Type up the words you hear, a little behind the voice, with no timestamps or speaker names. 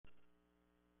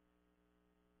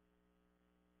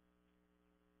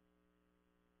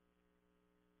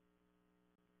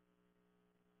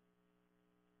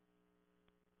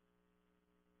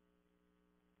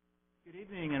Good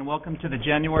evening and welcome to the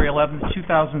January 11th,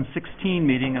 2016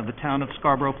 meeting of the Town of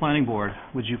Scarborough Planning Board.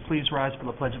 Would you please rise for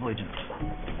the Pledge of Allegiance?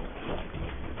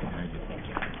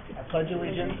 I pledge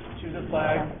allegiance to the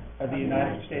flag of the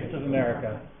United States of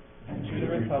America and to the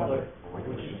republic for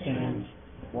which it stands,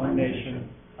 one nation,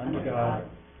 under God,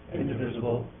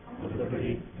 indivisible, with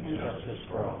liberty and justice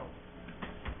for all.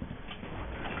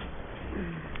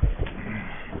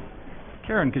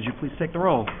 Karen, could you please take the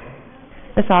roll?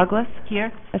 Ms. Ogles? Here.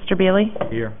 Mr. Bealey?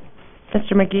 Here.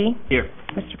 Mr. McGee? Here.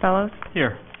 Mr. Fellows?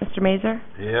 Here. Mr. Mazur?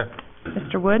 Here.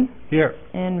 Mr. Wood? Here.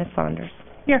 And Ms. Saunders?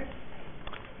 Here.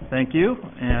 Thank you,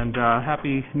 and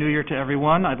Happy New Year to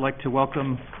everyone. I'd like to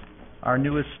welcome our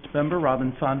newest member,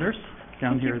 Robin Saunders,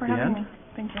 down here at the end. Me.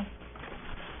 Thank you.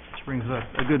 Which brings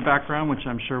a good background, which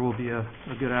I'm sure will be a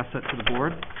good asset to the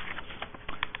board.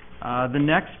 The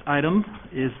next item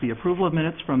is the approval of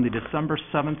minutes from the December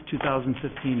 7th,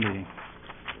 2015 meeting.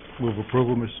 Move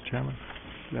approval, Mr. Chairman.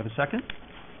 Do you have a second?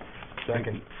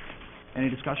 Second. Any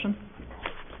discussion?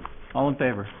 All in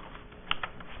favor?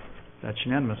 That's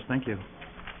unanimous. Thank you.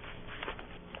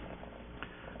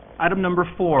 Item number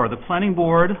 4, the Planning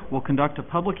Board will conduct a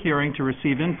public hearing to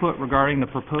receive input regarding the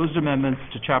proposed amendments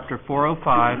to Chapter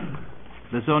 405,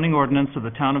 the zoning ordinance of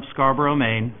the Town of Scarborough,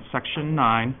 Maine, Section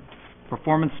 9,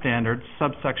 Performance Standards,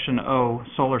 Subsection O,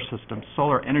 Solar Systems,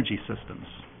 Solar Energy Systems.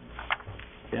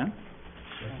 Dan?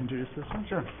 Introduce this one?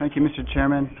 Sure. Thank you, Mr.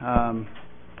 Chairman.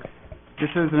 This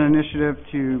is an initiative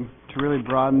to really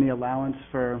broaden the allowance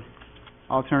for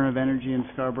alternative energy in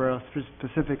Scarborough,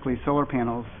 specifically solar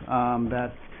panels,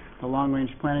 that the Long Range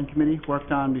Planning Committee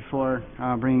worked on before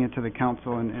bringing it to the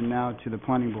Council and now to the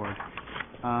Planning Board.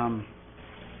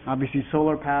 Obviously,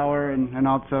 solar power and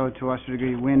also, to a lesser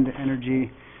degree, wind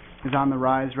energy is on the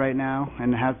rise right now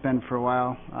and has been for a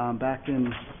while. Back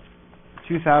in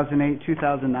 2008,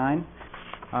 2009,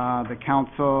 the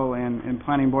Council and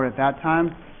Planning Board at that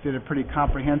time did a pretty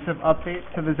comprehensive update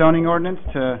to the zoning ordinance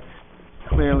to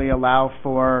clearly allow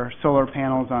for solar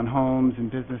panels on homes and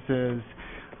businesses,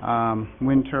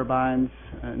 wind turbines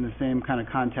in the same kind of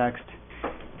context,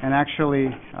 and actually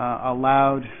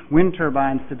allowed wind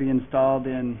turbines to be installed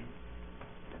in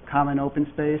common open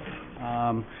space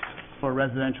for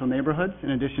residential neighborhoods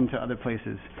in addition to other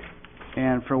places.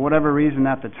 And for whatever reason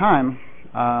at the time,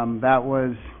 that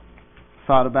was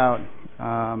thought about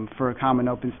for a common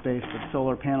open space, but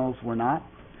solar panels were not.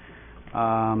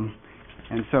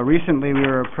 And so recently we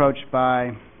were approached by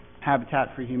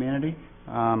Habitat for Humanity,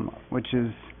 which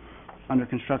is under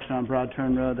construction on Broad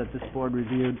Turn Road that this board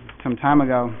reviewed some time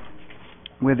ago,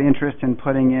 with interest in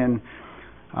putting in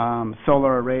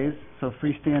solar arrays, so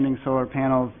freestanding solar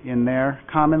panels in their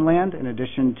common land, in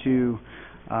addition to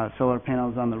solar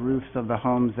panels on the roofs of the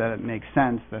homes that it makes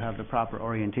sense, that have the proper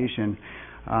orientation.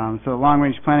 So the Long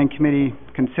Range Planning Committee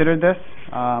considered this,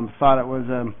 thought it was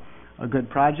a good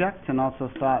project, and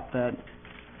also thought that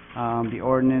the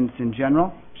ordinance in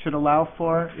general should allow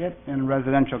for it in a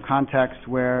residential context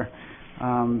where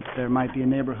there might be a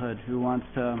neighborhood who wants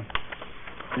to,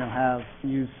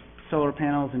 use solar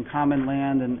panels in common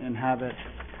land and have it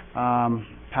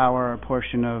power a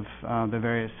portion of the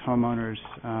various homeowners'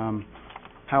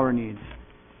 power needs.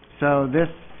 So this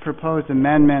proposed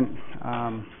amendment,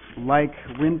 like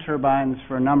wind turbines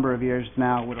for a number of years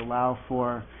now, would allow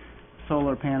for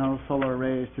solar panels, solar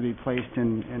arrays to be placed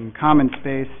in common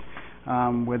space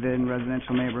within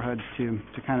residential neighborhoods to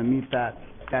kind of meet that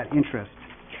interest.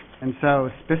 And so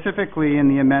specifically in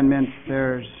the amendment,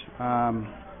 there's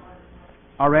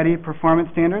already performance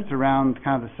standards around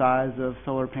kind of the size of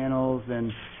solar panels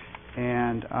and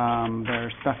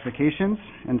their specifications.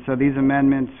 And so these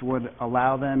amendments would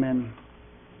allow them in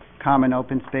common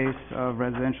open space of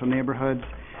residential neighborhoods.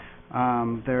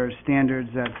 There are standards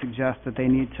that suggest that they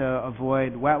need to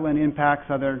avoid wetland impacts,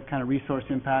 other kind of resource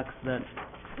impacts that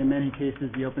in many cases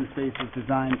the open space is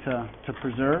designed to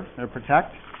preserve or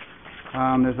protect.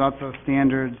 There's also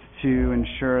standards to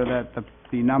ensure that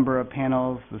the number of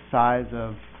panels, the size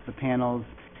of the panels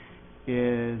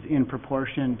is in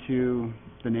proportion to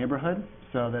the neighborhood,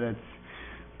 so that it's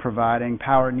providing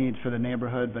power needs for the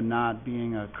neighborhood but not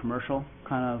being a commercial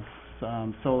kind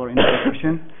of solar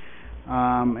installation.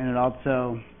 And it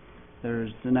also,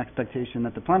 there's an expectation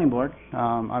that the Planning Board,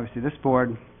 obviously this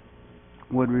board,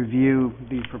 would review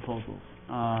these proposals.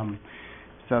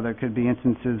 So there could be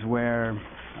instances where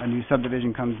a new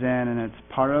subdivision comes in and it's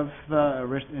part of the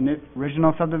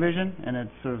original subdivision and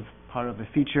it's sort of part of the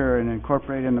feature and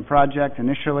incorporated in the project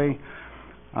initially,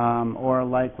 or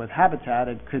like with Habitat,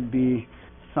 it could be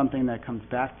something that comes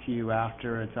back to you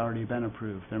after it's already been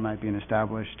approved. There might be an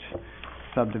established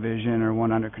subdivision or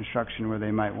one under construction where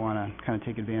they might want to kind of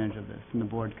take advantage of this. And the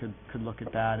board could look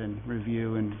at that and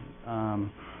review and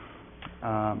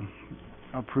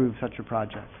approve such a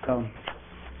project. So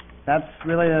that's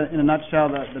really, in a nutshell,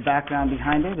 the background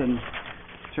behind it, and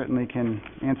certainly can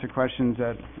answer questions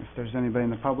that if there's anybody in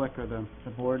the public or the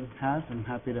board has, I'm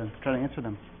happy to try to answer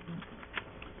them.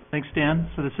 Thanks, Dan.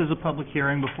 So this is a public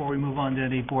hearing. Before we move on to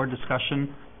any board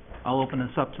discussion, I'll open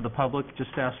this up to the public.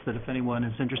 Just ask that if anyone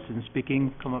is interested in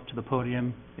speaking, come up to the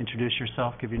podium, introduce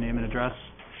yourself, give your name and address.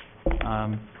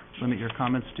 Limit your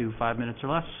comments to 5 minutes or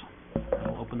less.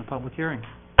 I'll open the public hearing.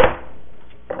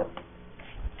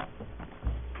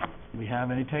 Do we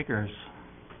have any takers?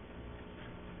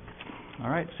 All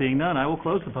right, seeing none, I will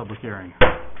close the public hearing.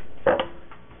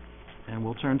 And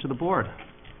we'll turn to the board.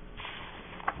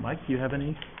 Mike, do you have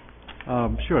any?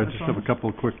 Sure, I just have a couple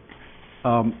of quick,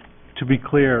 to be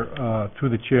clear, through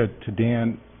the chair to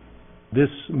Dan, this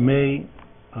may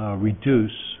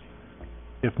reduce,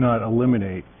 if not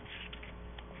eliminate,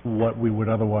 what we would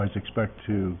otherwise expect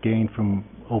to gain from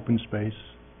open space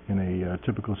in a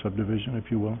typical subdivision,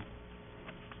 if you will.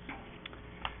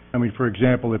 I mean, for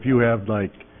example, if you have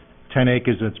like 10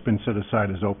 acres that's been set aside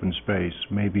as open space,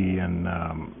 maybe in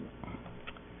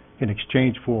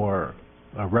exchange for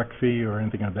a rec fee or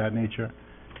anything of that nature,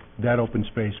 that open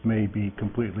space may be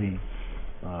completely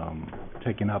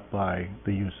taken up by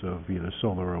the use of either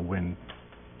solar or wind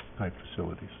type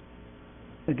facilities.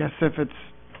 I guess it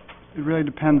really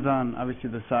depends on, obviously,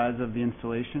 the size of the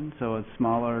installation. So a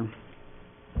smaller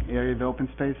area of open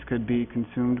space could be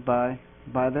consumed by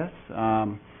this.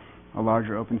 A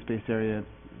larger open space area,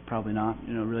 probably not.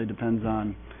 You know, it really depends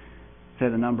on, say,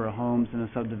 the number of homes in a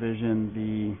subdivision,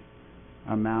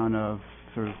 the amount of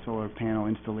sort of solar panel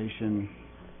installation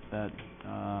that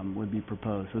would be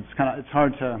proposed. So it's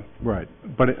hard to... Right,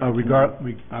 but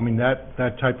I mean,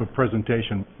 that type of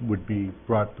presentation would be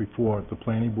brought before the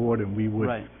planning board, and we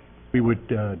would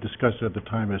discuss it at the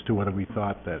time as to whether we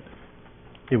thought that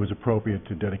it was appropriate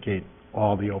to dedicate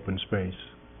all the open space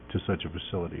to such a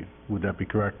facility. Would that be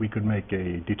correct? We could make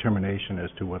a determination as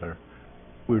to whether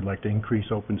we would like to increase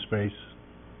open space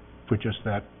for just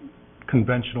that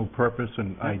conventional purpose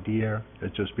and idea as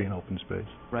just being open space.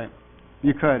 Right.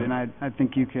 You could, and I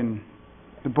think you can.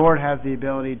 The board has the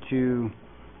ability to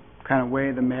kind of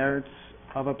weigh the merits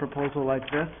of a proposal like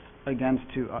this against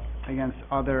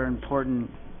other important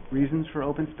reasons for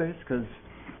open space, because,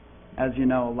 as you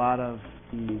know, a lot of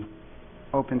the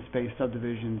open space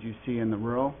subdivisions you see in the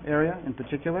rural area in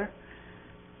particular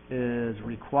is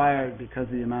required because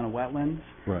of the amount of wetlands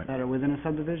that are within a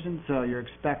subdivision. So you're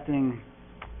expecting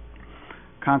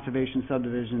conservation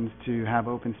subdivisions to have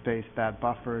open space that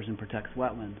buffers and protects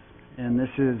wetlands. And this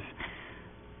is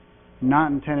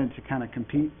not intended to kind of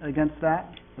compete against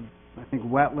that. I think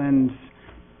wetlands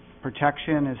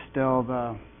protection is still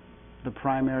the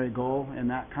primary goal in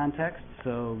that context.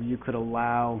 So you could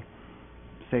allow,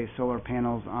 say, solar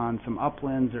panels on some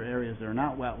uplands or areas that are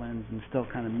not wetlands and still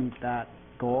kind of meet that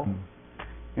goal.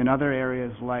 In other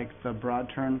areas like the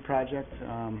Broad Turn project,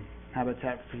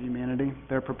 Habitat for Humanity,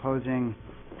 they're proposing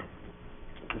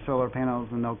the solar panels,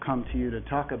 and they'll come to you to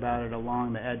talk about it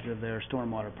along the edge of their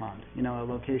stormwater pond. You know, a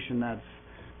location that's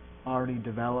already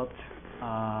developed.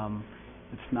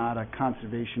 It's not a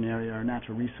conservation area or a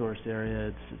natural resource area.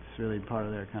 It's really part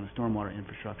of their kind of stormwater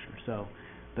infrastructure. So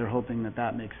they're hoping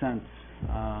that makes sense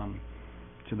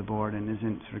to the board and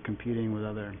isn't sort of competing with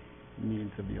other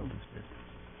needs of the open space.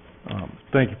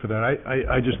 Thank you for that.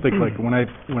 I just think, like, when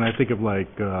I think of like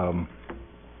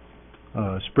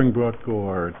Springbrook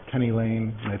or Kenny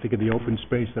Lane, and I think of the open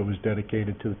space that was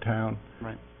dedicated to the town,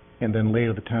 and then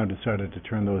later the town decided to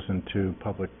turn those into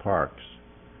public parks,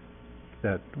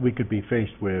 that we could be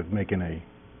faced with making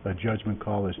a judgment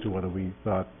call as to whether we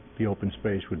thought the open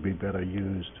space would be better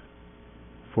used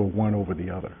for one over the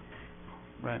other.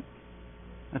 Right.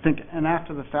 I think an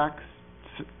after-the-fact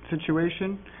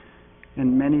situation,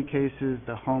 in many cases,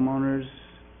 the homeowners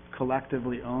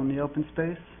collectively own the open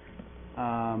space.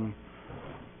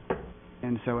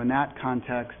 And so in that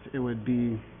context, it would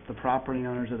be the property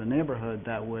owners of the neighborhood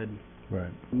that would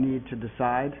need to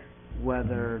decide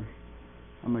whether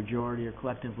a majority or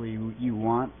collectively you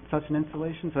want such an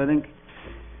installation. So I think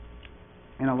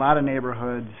in a lot of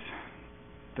neighborhoods,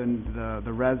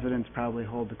 the residents probably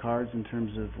hold the cards in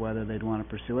terms of whether they'd want to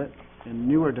pursue it. In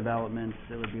newer developments,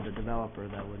 it would be the developer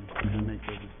that would make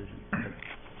those decisions.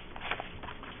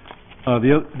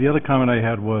 The other comment I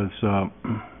had was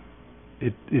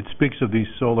it speaks of these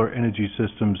solar energy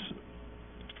systems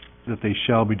that they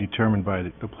shall be determined by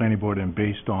the planning board and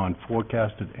based on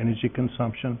forecasted energy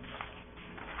consumption.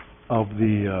 of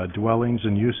the dwellings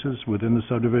and uses within the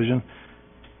subdivision.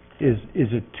 Is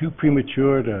it too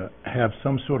premature to have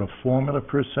some sort of formula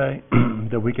per se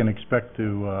that we can expect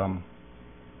to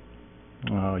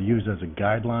use as a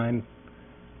guideline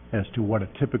as to what a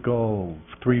typical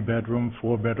 3-bedroom,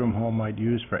 4-bedroom home might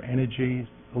use for energy,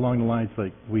 along the lines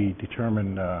like we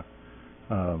determine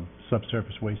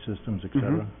subsurface waste systems, et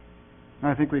cetera?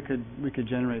 I think we could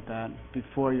generate that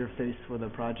before you're faced with a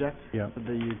project. Yeah. So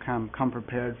that you come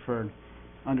prepared for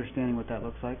understanding what that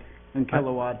looks like in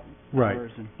kilowatt Right.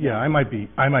 hours. And, Yeah, I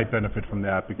might benefit from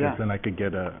that, because Yeah. then I could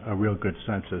get a real good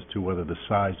sense as to whether the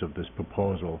size of this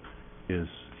proposal is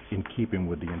in keeping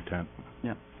with the intent.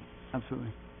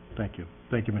 Absolutely. Thank you.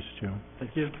 Thank you, Mr. Chairman.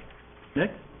 Thank you.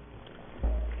 Nick?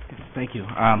 Thank you.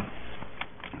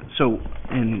 So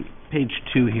in page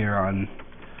 2 here on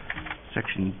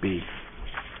section B,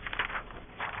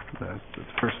 the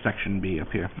first section B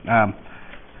up here,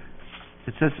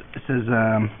 it says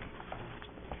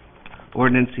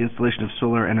ordinance, the installation of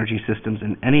solar energy systems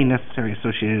and any necessary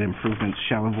associated improvements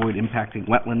shall avoid impacting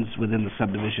wetlands within the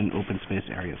subdivision open space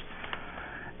areas.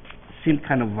 Seemed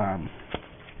kind of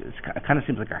it kind of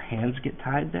seems like our hands get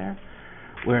tied there.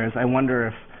 Whereas I wonder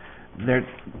if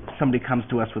somebody comes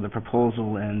to us with a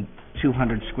proposal and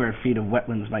 200 square feet of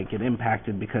wetlands might get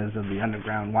impacted because of the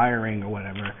underground wiring or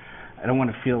whatever. I don't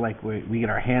want to feel like we get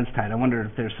our hands tied. I wonder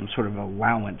if there's some sort of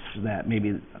allowance that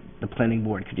maybe the planning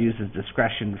board could use as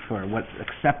discretion for what's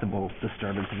acceptable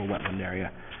disturbance of a wetland area.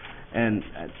 And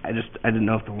I didn't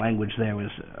know if the language there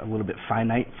was a little bit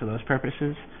finite for those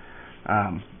purposes.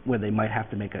 Where they might have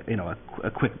to make a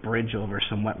quick bridge over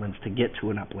some wetlands to get to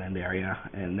an upland area,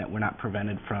 and that we're not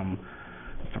prevented from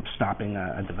stopping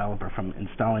a developer from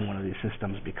installing one of these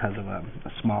systems because of a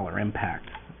smaller impact.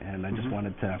 And I just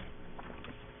wanted to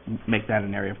make that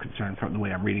an area of concern from the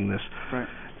way I'm reading this. Right.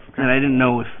 And I didn't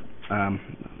know if a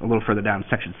little further down,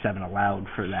 section 7 allowed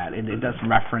for that. It does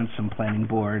reference some planning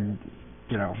board,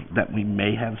 that we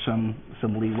may have some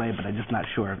leeway, but I'm just not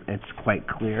sure if it's quite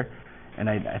clear. And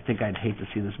I think I'd hate to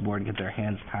see this board get their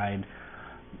hands tied,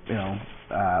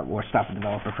 or stop a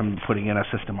developer from putting in a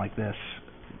system like this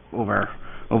over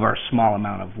a small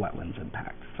amount of wetlands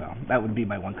impact. So that would be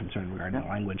my one concern regarding the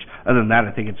language. Other than that,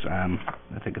 I think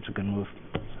it's a good move.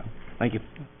 So thank you.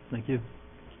 Thank you.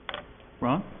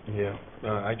 Ron? Yeah,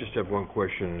 I just have one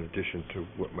question in addition to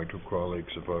what my two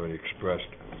colleagues have already expressed.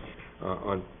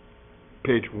 On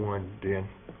page 1, Dan,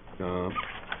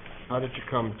 how did you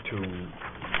come to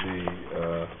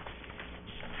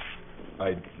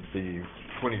the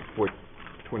 20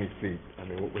 feet? I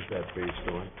mean, what was that based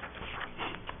on?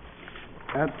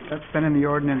 That's been in the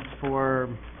ordinance for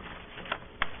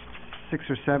 6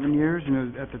 or 7 years,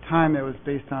 and at the time it was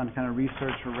based on kind of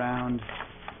research around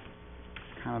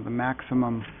kind of the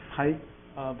maximum height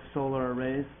of solar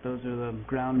arrays. Those are the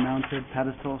ground-mounted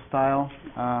pedestal-style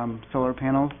solar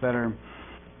panels that are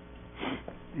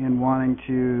in wanting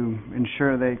to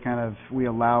ensure we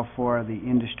allow for the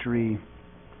industry,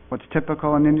 what's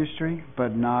typical in industry,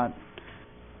 but not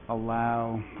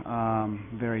allow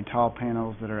very tall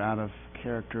panels that are out of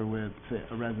character with, say,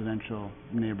 a residential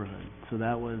neighborhood. So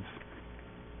that was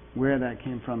where that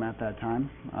came from at that time.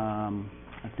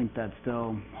 I think that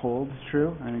still holds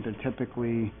true. I think they're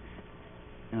typically,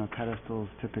 pedestals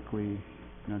typically,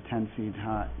 10 feet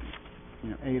high,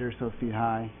 8 or so feet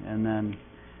high, and then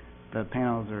the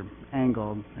panels are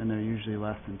angled, and they're usually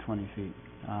less than 20 feet.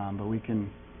 But we can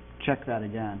check that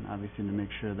again, obviously, to make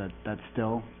sure that that's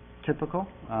still typical.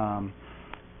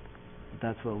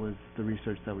 That's what was the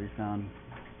research that we found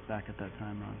back at that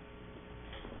time, Ron.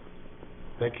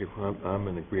 Thank you. I'm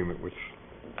in agreement with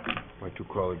my two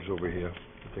colleagues over here.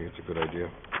 I think it's a good idea.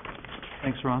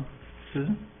 Thanks, Ron.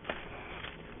 Susan?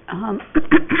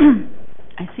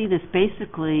 I see this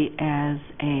basically as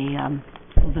a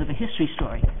little bit of a history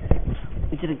story.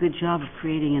 We did a good job of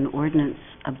creating an ordinance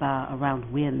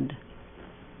around wind,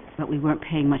 but we weren't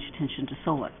paying much attention to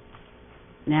solar.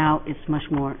 Now it's much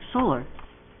more solar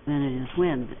than it is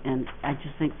wind, and I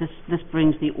just think this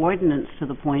brings the ordinance to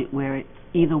the point where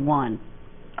either one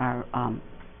are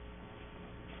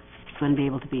going to be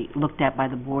able to be looked at by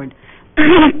the board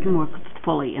more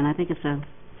fully, and I think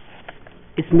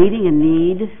it's meeting a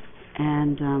need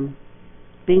and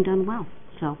being done well.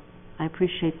 So I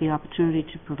appreciate the opportunity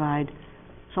to provide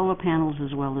solar panels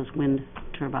as well as wind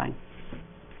turbine.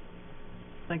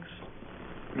 Thanks.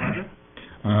 Roger?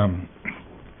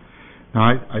 No,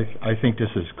 I think this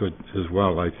is good as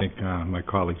well. I think my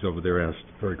colleagues over there asked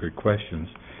very good questions,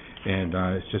 and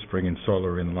it's just bringing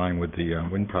solar in line with the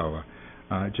wind power.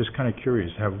 Just kind of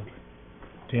curious,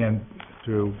 Dan,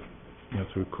 through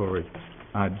Corey,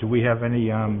 do we have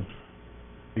any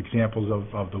examples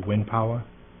of the wind power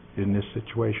in this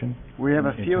situation? We have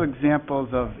a few examples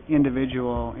of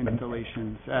individual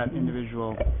installations at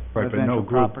individual Right, but no residential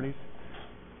group. properties.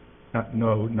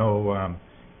 No,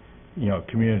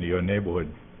 community or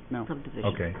neighborhood? No. Subdivision.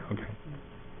 Okay.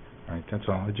 All right, that's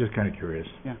all. I'm just kind of curious.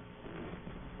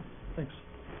 Thanks.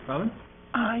 Robin?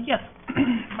 Yes.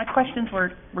 My questions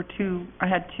were two. I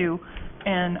had two,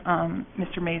 and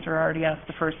Mr. Mazur already asked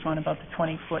the first one about the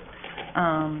 20-foot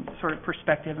sort of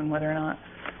perspective and whether or not,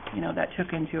 that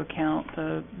took into account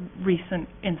the recent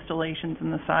installations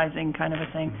and the sizing kind of a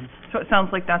thing. So it sounds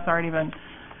like that's already been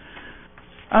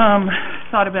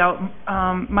thought about.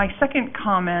 My second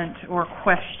comment or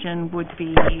question would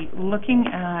be looking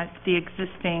at the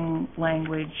existing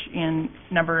language in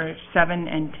number 7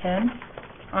 and 10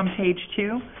 on page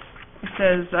 2. It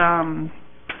says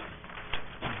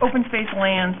open space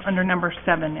lands under number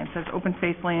 7. It says open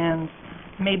space lands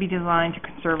may be designed to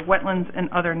conserve wetlands and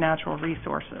other natural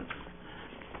resources.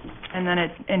 And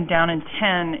then down in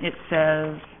 10 it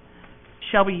says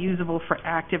shall be usable for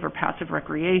active or passive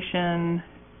recreation,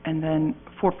 and then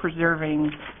for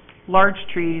preserving large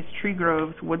trees, tree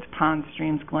groves, woods, ponds,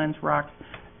 streams, glens, rocks,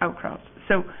 outcrops.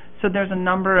 So there's a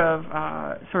number of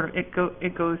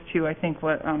it goes to, I think,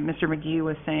 what Mr. McGee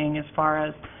was saying as far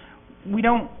as we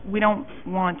don't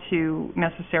want to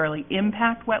necessarily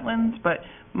impact wetlands, but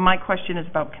my question is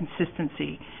about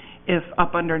consistency. If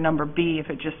up under number B, if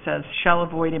it just says shall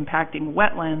avoid impacting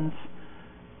wetlands,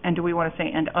 and do we want to say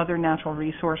and other natural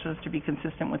resources to be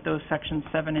consistent with those sections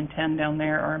 7 and 10 down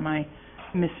there, or am I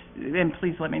and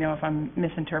please let me know if I'm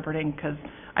misinterpreting, because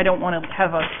I don't want to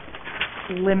have us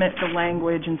limit the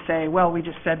language and say, well, we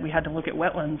just said we had to look at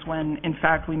wetlands, when in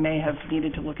fact we may have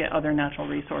needed to look at other natural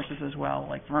resources as well,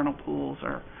 like vernal pools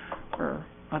or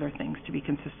other things, to be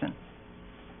consistent.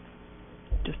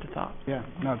 Just a thought. Yeah,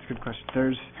 no, it's a good question.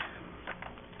 There's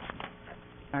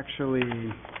actually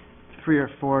 3 or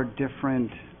 4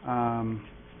 different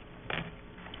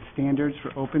standards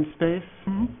for open space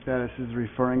that this is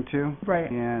referring to. Right.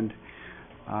 And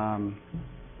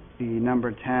the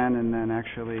number 10 and then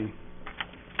actually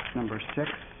number 6.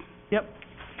 Yep.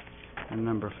 And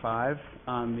number 5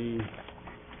 on the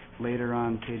later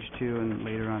on page 2 and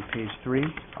later on page 3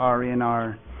 are in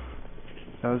our,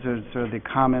 those are sort of the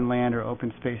common land or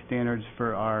open space standards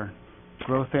for our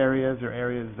growth areas or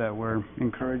areas that we're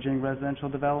encouraging residential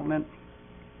development,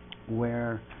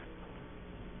 where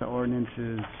the ordinance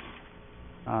is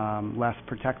less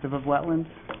protective of wetlands.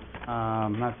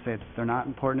 Not to say they're not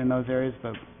important in those areas,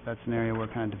 but that's an area where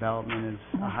kind of development is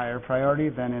a higher priority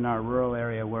than in our rural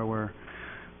area where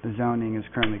the zoning is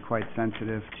currently quite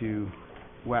sensitive to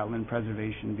wetland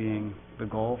preservation being the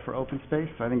goal for open space.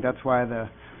 So I think that's why the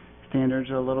standards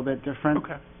are a little bit different.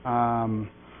 Okay.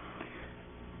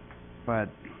 But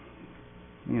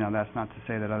that's not to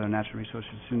say that other natural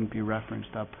resources shouldn't be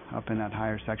referenced up in that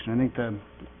higher section. I think the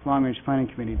Long Range Planning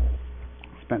Committee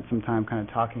spent some time kind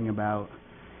of talking about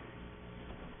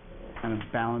kind of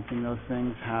balancing those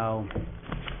things, how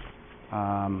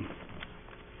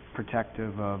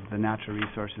protective of the natural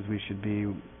resources we should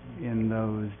be in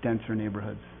those denser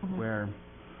neighborhoods where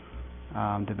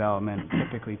development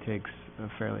typically takes a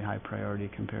fairly high priority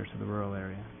compared to the rural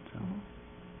area. So.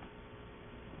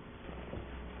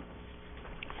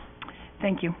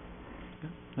 Thank you.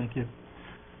 Thank you.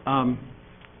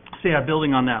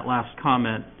 Building on that last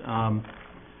comment,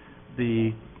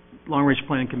 the Long Range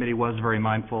Planning Committee was very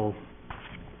mindful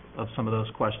of some of those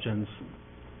questions,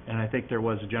 and I think there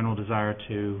was a general desire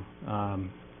to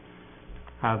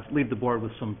leave the board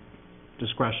with some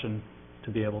discretion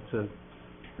to be able to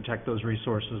protect those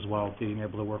resources while being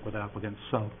able to work with applicants.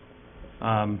 So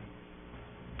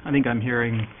I think I'm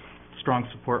hearing strong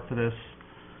support for this,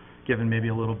 given maybe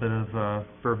a little bit of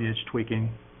verbiage tweaking,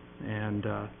 and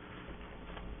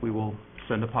we will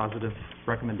send a positive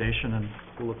recommendation, and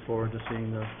we'll look forward to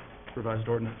seeing the revised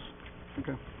ordinance.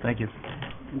 Okay. Thank you.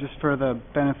 And just for the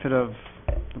benefit of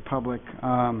the public,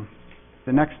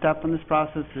 the next step in this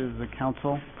process is the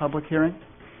council public hearing,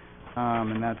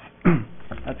 and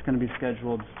that's going to be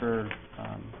scheduled for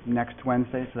next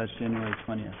Wednesday, so that's January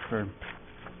 20th, for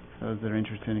those that are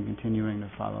interested in continuing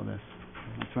to follow this.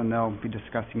 That's when they'll be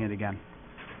discussing it again.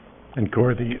 And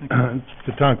Corey,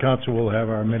 the town council will have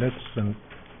our minutes, and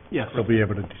Yes. they'll be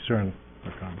able to discern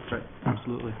our comments. Right.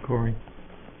 Absolutely. Corey,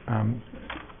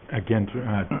 again,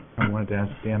 I wanted to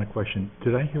ask Dan a question.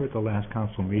 Did I hear at the last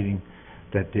council meeting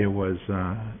that there was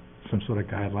some sort of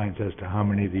guidelines as to how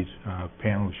many of these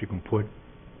panels you can put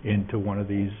into one of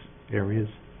these areas?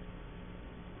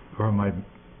 Or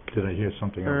did I hear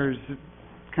something else? There's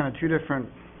kind of two different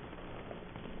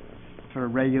sort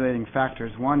of regulating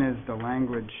factors. One is the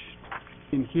language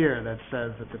in here that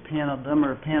says that the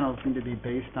number of panels need to be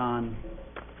based on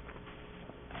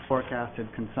forecasted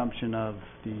consumption of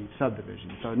the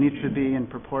subdivision. So it needs to be in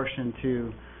proportion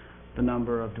to the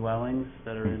number of dwellings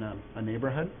that are in a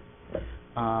neighborhood.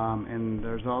 And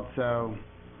there's also,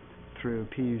 through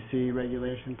PUC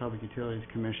regulation, Public Utilities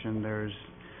Commission, there's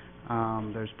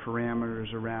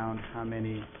parameters around how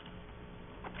many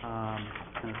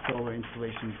kind of solar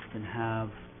installations you can have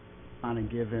on a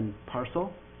given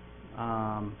parcel.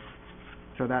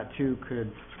 So that too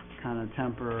could kind of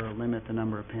temper or limit the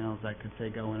number of panels that could, say,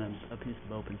 go in a piece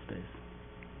of open space.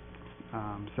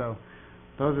 So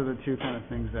those are the two kind of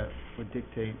things that would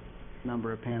dictate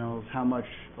number of panels, how much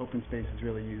open space is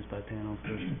really used by panels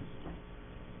versus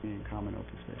being common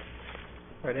open space.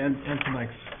 Right, and to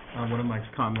Mike's, one of Mike's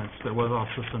comments, there was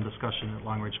also some discussion at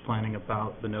long-range planning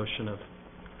about the notion of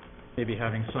maybe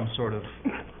having some sort of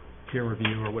peer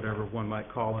review or whatever one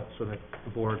might call it, so that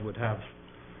the board would have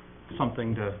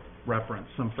something to reference,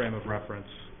 some frame of reference.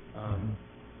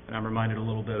 And I'm reminded a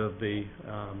little bit of the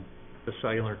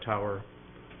cellular tower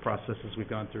processes we've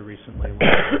gone through recently,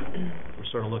 where we're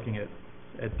sort of looking at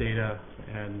data,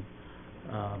 and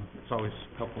it's always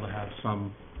helpful to have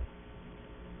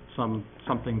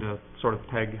something to sort of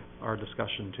peg our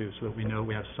discussion to, so that we know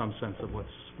we have some sense of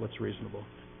what's reasonable.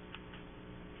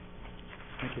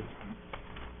 Thank you.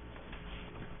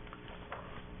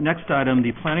 Next item,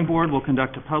 the planning board will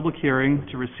conduct a public hearing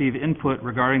to receive input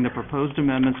regarding the proposed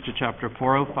amendments to Chapter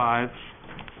 405,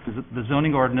 the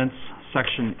zoning ordinance,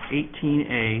 Section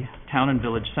 18A, Town and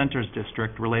Village Centers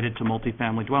District, related to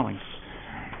multifamily dwellings.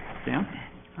 Dan?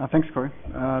 Thanks, Corey.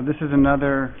 This is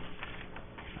another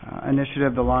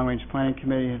initiative the Long Range Planning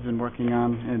Committee has been working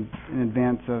on in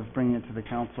advance of bringing it to the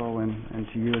council and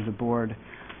to you as a board.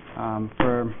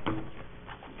 For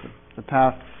the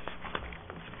past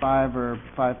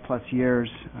 5+ years,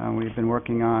 we've been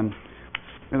working on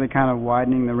really kind of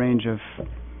widening the range of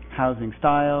housing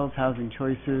styles, housing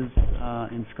choices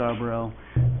in Scarborough,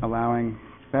 allowing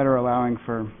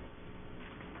for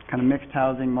kind of mixed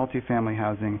housing, multifamily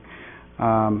housing,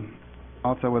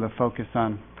 also with a focus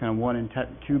on kind of 1 and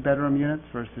 2 bedroom units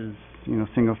versus,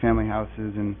 single family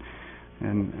houses and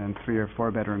 3 or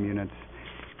 4 bedroom units.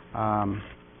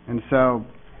 And so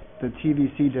the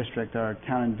TVC district, our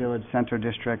Town and Village Center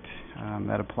District,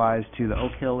 that applies to the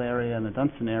Oak Hill area and the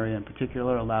Dunstan area in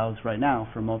particular, allows right now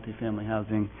for multifamily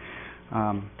housing.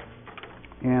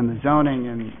 And the zoning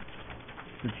in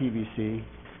the TVC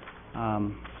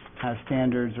has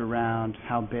standards around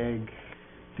how big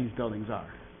these buildings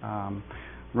are.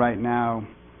 Right now,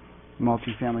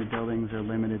 multifamily buildings are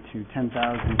limited to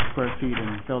 10,000 square feet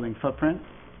in building footprint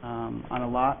on a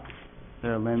lot.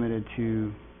 They're limited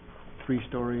to 3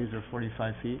 stories or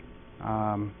 45 feet.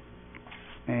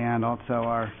 And also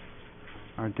our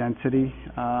density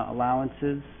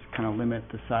allowances kind of limit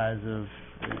the size of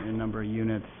a number of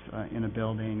units in a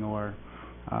building or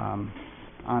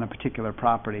on a particular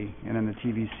property. And in the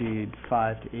TVC,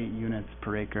 5 to 8 units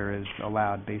per acre is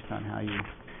allowed based on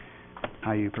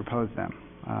how you propose them.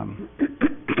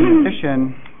 In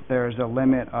addition, there's a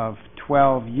limit of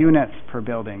 12 units per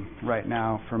building right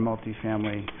now for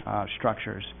multifamily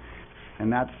structures.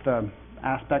 And that's the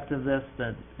aspect of this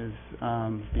that is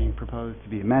being proposed to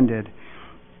be amended,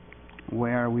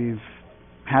 where we've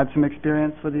had some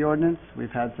experience with the ordinance,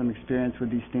 we've had some experience with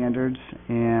these standards,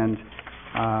 and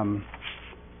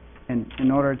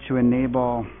in order to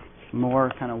enable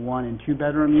more kind of 1 and 2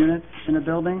 bedroom units in a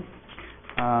building,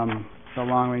 the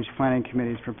Long Range Planning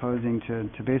Committee is proposing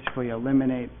to basically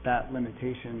eliminate that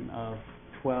limitation of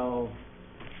 12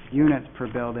 units per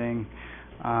building,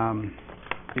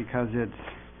 because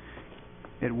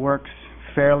it works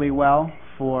fairly well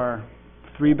for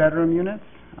 3 bedroom units,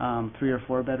 3 or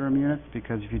 4 bedroom units,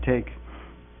 because if you take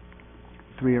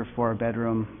 3 or 4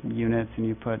 bedroom units and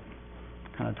you put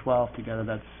kind of 12 together,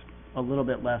 that's a little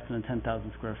bit less than a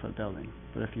 10,000 square foot building.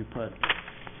 But if you put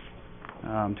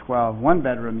 12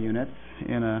 1-bedroom units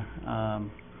in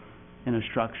a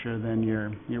structure, then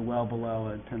you're well below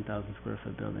a 10,000 square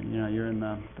foot building. You're in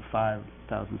the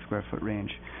 5,000 square foot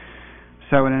range.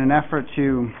 So in an effort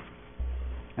to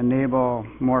enable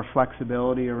more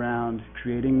flexibility around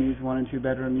creating these 1 and 2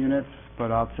 bedroom units,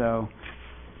 but also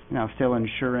still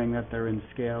ensuring that they're in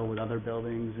scale with other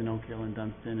buildings in Oak Hill and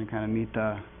Dunstan and kind of meet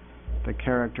the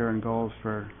character and goals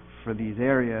for these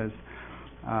areas,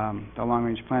 the Long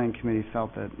Range Planning Committee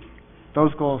felt that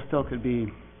those goals still could be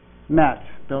met.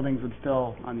 Buildings would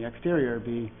still, on the exterior,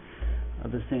 be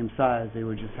of the same size. They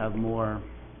would just have more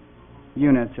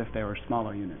units if they were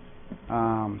smaller units.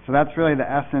 So that's really the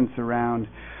essence around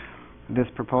this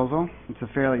proposal. It's a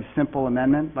fairly simple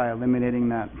amendment by eliminating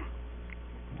that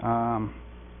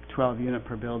 12 unit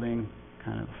per building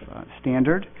kind of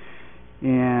standard.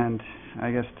 And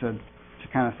I guess to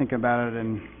kind of think about it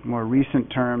in more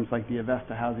recent terms, like the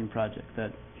Avesta housing project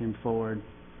that came forward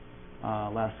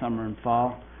last summer and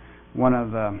fall, one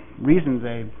of the reasons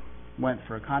they went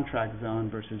for a contract zone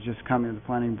versus just coming to the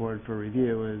planning board for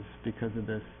review is because of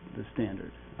this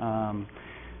standard.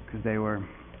 Because they were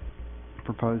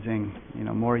proposing,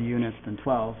 more units than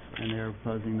 12, and they were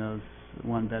proposing those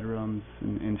one-bedrooms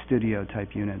and studio-type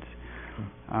units.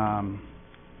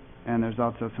 And there's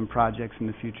also some projects in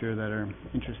the future that are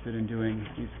interested in doing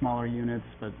these smaller units,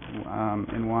 but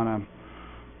and want to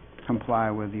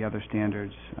comply with the other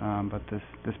standards. But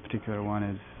this particular one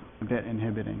is a bit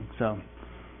inhibiting. So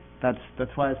that's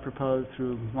why it's proposed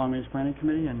through Long Range Planning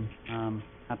Committee, and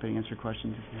happy to answer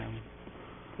questions if you have them.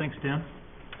 Thanks, Dan.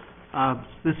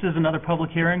 This is another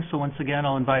public hearing, so once again,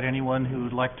 I'll invite anyone who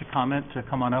would like to comment to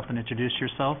come on up and introduce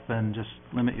yourself, and just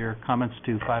limit your comments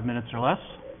to 5 minutes or less.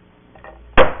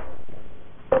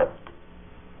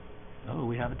 Oh,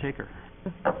 we have a taker.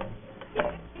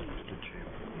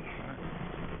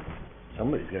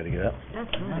 Somebody's got to get up.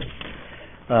 That's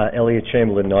right. Elliot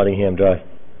Chamberlain, Nottingham Drive.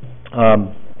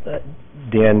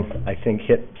 Dan, I think,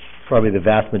 hit probably the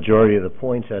vast majority of the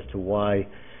points as to why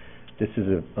this is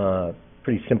a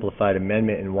pretty simplified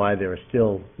amendment and why there are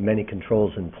still many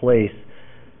controls in place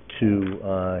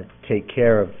to take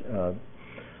care of,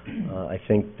 I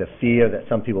think, the fear that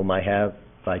some people might have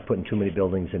by putting too many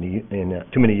buildings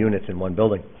too many units in one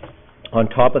building. On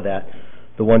top of that,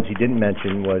 the ones he didn't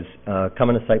mention was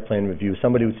coming to site plan review.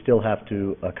 Somebody would still have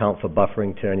to account for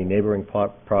buffering to any neighboring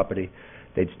property.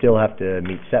 They'd still have to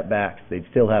meet setbacks. They'd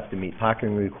still have to meet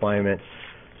parking requirements.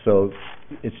 So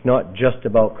it's not just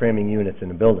about cramming units in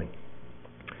a building.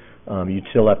 You'd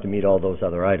still have to meet all those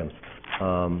other items.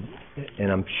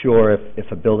 And I'm sure if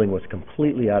a building was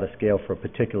completely out of scale for a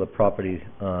particular property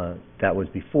that was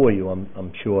before you,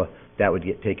 I'm sure that would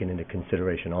get taken into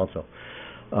consideration also.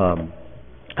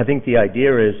 I think the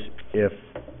idea is if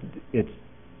it's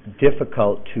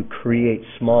difficult to create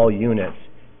small units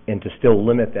and to still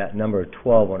limit that number of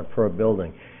 12 on a per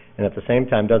building, and at the same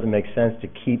time doesn't make sense to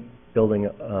keep building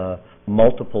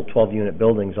multiple 12-unit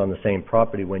buildings on the same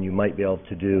property when you might be able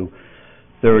to do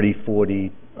 30,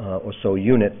 40 or so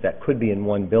units that could be in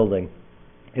one building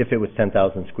if it was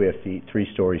 10,000 square feet, 3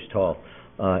 stories tall,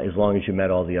 as long as you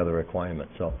met all the other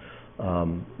requirements. So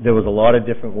there was a lot of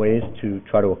different ways to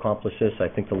try to accomplish this. I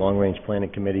think the Long Range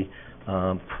Planning Committee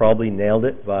probably nailed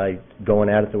it by going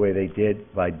at it the way they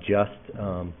did, by just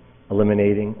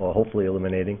eliminating, or hopefully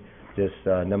eliminating, this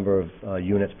number of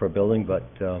units per building. But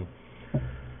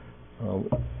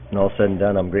when all said and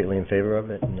done, I'm greatly in favor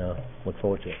of it and look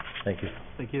forward to it. Thank you.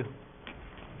 Thank you.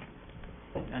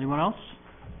 Anyone else?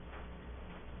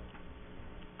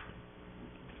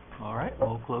 All right,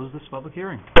 we'll close this public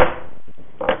hearing.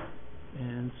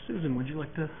 And Susan, would you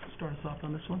like to start us off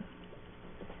on this one?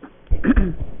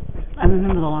 I'm a member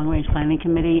of the Long Range Planning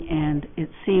Committee, and it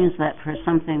seems that for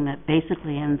something that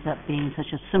basically ends up being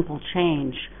such a simple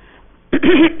change,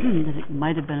 that it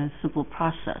might have been a simple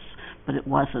process, but it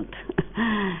wasn't.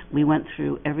 We went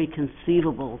through every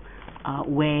conceivable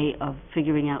way of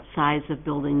figuring out size of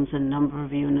buildings and number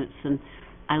of units, and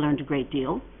I learned a great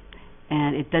deal.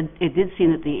 And it did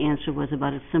seem that the answer was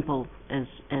about as simple as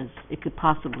it could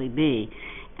possibly be.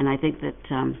 And I think that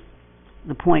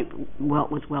the point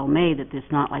was well made, that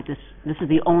it's not like this is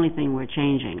the only thing we're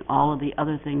changing. All of the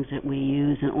other things that we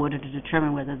use in order to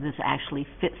determine whether this actually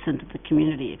fits into the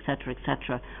community, et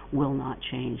cetera, will not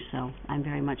change. So I'm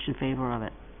very much in favor of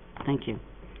it. Thank you.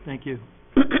 Thank you.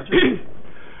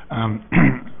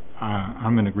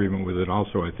 I'm in agreement with it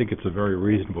also. I think it's a very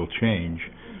reasonable change,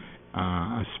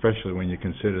 especially when you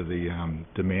consider the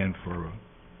demand for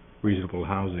reasonable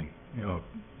housing,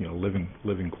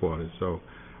 living quarters. So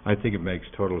I think it makes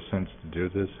total sense to do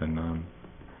this, and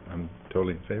I'm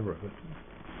totally in favor of it.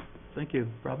 Thank you.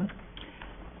 Robin?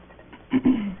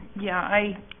 Yeah,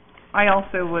 I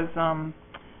also was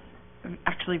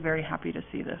actually very happy to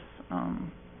see this.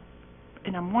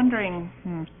 And I'm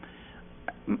wondering,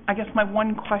 I guess my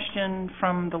one question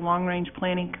from the Long Range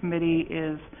Planning Committee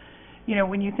is,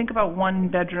 when you think about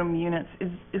one-bedroom units,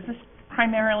 is this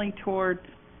primarily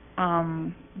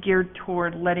geared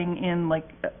toward letting in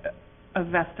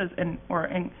Avestas or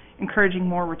encouraging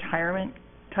more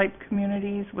retirement-type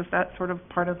communities? Was that sort of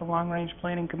part of the Long Range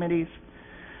Planning Committee's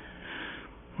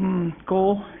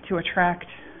goal to attract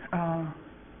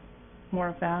more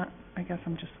of that? I guess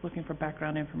I'm just looking for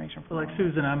background information. Well, like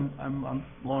Susan, I'm on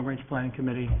Long Range Planning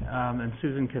Committee, and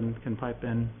Susan can pipe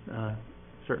in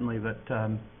certainly,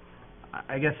 that,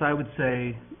 I guess I would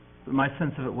say, my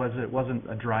sense of it was it wasn't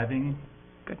a driving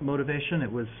motivation.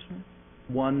 It was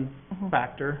one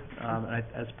factor,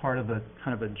 as part of a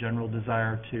kind of a general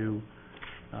desire to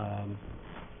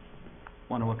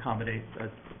want to accommodate a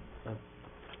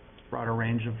broader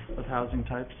range of housing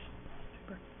types.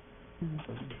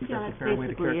 So that's a fair way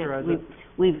to characterize it.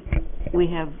 We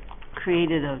have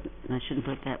created I shouldn't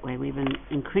put it that way, we've been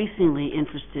increasingly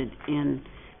interested in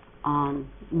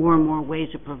more and more ways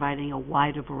of providing a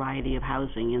wider variety of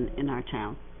housing in our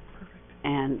town. Perfect.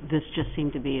 And this just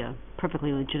seemed to be a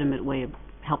perfectly legitimate way of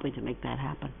helping to make that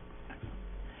happen.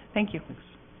 Thank you. Thanks.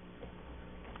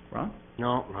 Ron?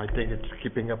 No, I think it's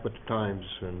keeping up with the times,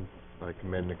 and I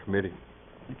commend the committee.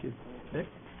 Thank you. Nick?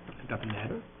 Nothing to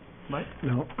add? Mike?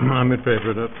 No, I'm in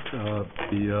favor of it.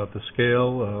 The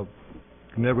scale,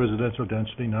 net residential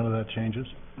density, none of that changes.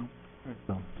 No.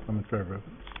 So I'm in favor of it.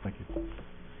 Thank you.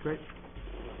 Great.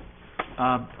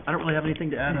 I don't really have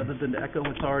anything to add other than to echo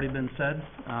what's already been said.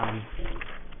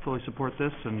 Fully support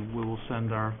this, and we will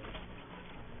send our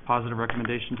positive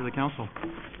recommendation to the council.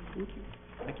 Thank you.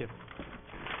 Thank you.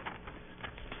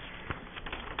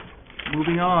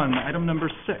 Moving on, item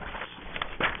number 6.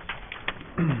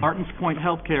 Martins Point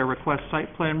Healthcare requests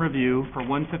site plan review for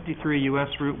 153 U.S.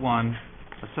 Route 1,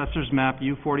 Assessor's Map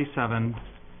U47,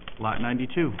 Lot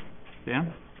 92.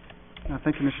 Dan?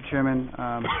 Thank you, Mr. Chairman.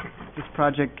 This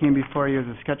project came before you as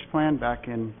a sketch plan back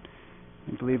in,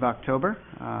 I believe, October,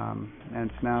 and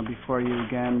it's now before you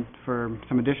again for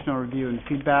some additional review and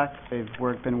feedback. They've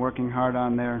been working hard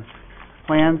on their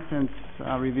plans since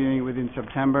reviewing it within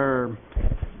September,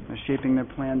 shaping their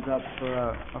plans up for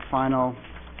a final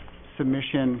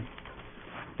submission,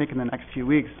 I think in the next few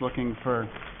weeks, looking for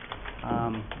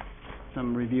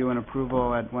some review and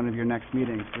approval at one of your next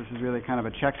meetings. This is really kind of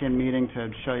a check-in meeting to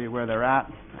show you where they're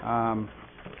at.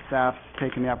 Staff's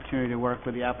taken the opportunity to work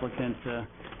with the applicant to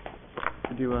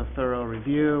do a thorough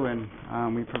review,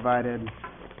 and we provided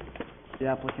the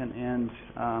applicant and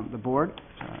the board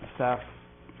staff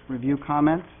review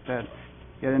comments that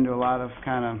get into a lot of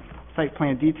kind of site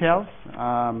plan details.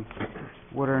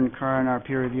 Woodard and Curran, our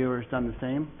peer reviewers, done the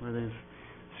same, where they've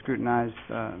scrutinized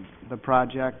the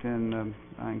project and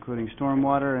including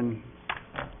stormwater, and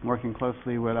working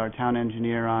closely with our town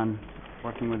engineer on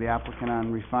working with the applicant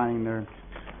on refining their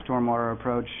stormwater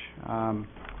approach.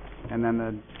 And then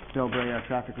the Bill Bray, our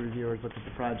traffic reviewers, looked at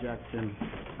the project and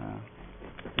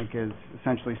I think is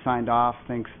essentially signed off,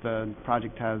 thinks the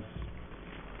project has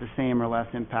the same or less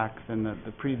impact than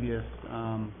the previous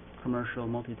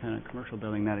multi-tenant commercial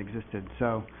building that existed.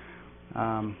 So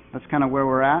that's kind of where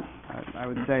we're at. I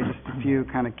would say just a few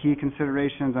kind of key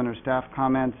considerations under staff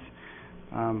comments.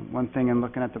 One thing in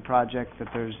looking at the project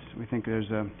that we think there's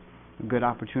a good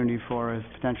opportunity for is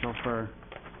potential for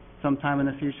sometime in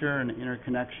the future an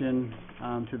interconnection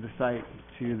to the site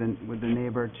with the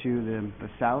neighbor to the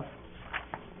south.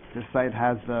 This site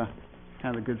has the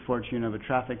kind of the good fortune of a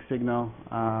traffic signal,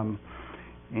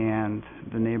 and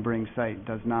the neighboring site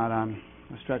does not, on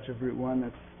a stretch of Route 1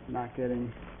 that's not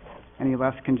getting any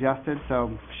less congested.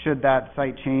 So should that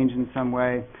site change in some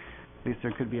way, at least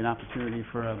there could be an opportunity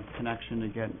for a connection to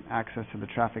get access to the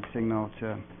traffic signal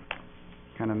to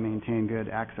kind of maintain good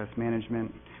access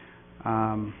management.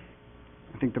 I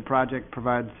think the project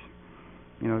provides,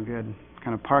 a good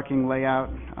kind of parking layout.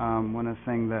 One of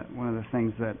the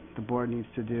things that the board needs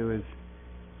to do is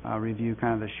review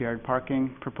kind of the shared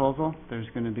parking proposal. There's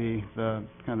going to be the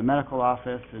kind of the medical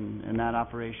office and that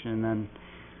operation, and then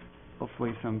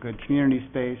hopefully some good community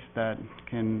space that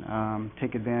can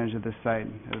take advantage of this site,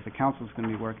 as the council's going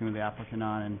to be working with the applicant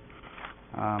on.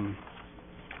 And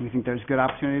we think there's good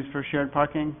opportunities for shared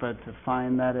parking, but to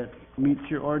find that it meets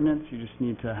your ordinance, you just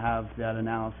need to have that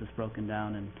analysis broken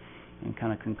down and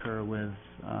kind of concur with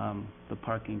the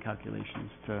parking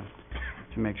calculations to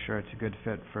make sure it's a good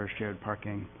fit for shared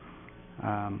parking.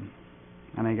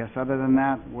 And I guess other than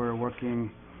that, we're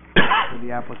working with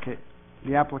the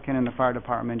applicant and the fire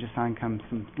department just on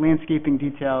some landscaping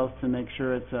details to make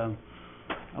sure it's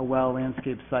a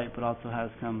well-landscaped site, but also has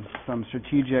some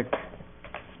strategic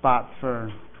spots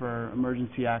for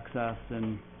emergency access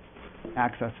and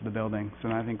access to the building. So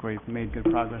I think we've made good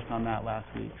progress on that last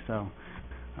week. So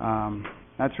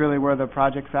that's really where the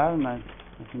project's at, and I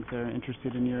think they're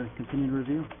interested in your continued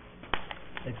review.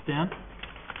 Thanks, Dan.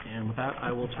 And with that,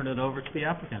 I will turn it over to the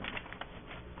applicant.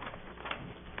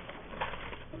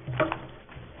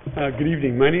 Good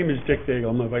evening. My name is Dick Daigle.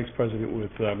 I'm a vice president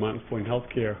with Martins Point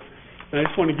Healthcare. And I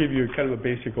just want to give you kind of a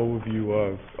basic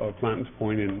overview of Martins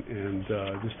Point and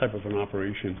this type of an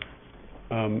operation.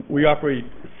 We operate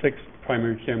 6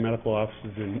 primary care medical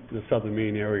offices in the southern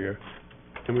Maine area.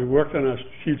 And we worked on a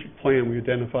strategic plan. We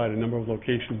identified a number of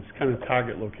locations, kind of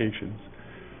target locations.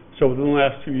 So within the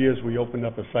last 2 years, we opened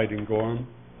up a site in Gorham,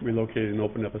 relocated and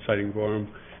opened up a site in Gorham.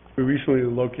 We recently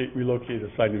relocated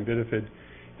a site in Biddeford,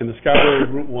 and the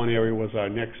Scarborough Route 1 area was our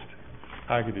next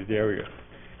targeted area.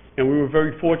 And we were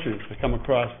very fortunate to come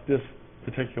across this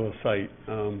particular site,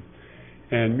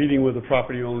 and meeting with the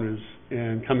property owners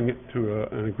and coming to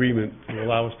an agreement to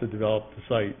allow us to develop the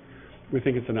site. We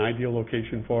think it's an ideal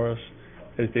location for us.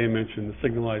 As Dan mentioned, the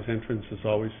signalized entrance is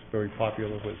always very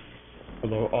popular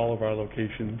with all of our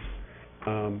locations.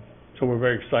 So we're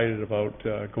very excited about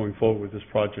going forward with this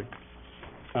project.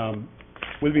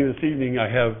 With me this evening, I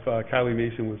have Kylie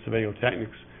Mason with Surveyor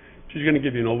Technics. She's going to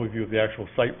give you an overview of the actual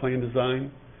site plan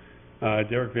design.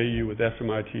 Derek Vayu with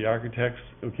SMRT Architects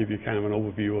will give you kind of an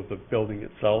overview of the building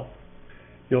itself.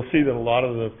 You'll see that a lot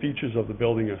of the features of the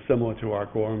building are similar to our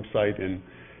Gorham site and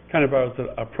kind of our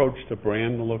approach to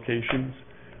brand the locations,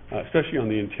 especially on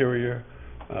the interior.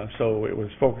 So it was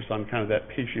focused on kind of that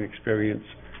patient experience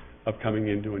of coming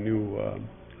into a new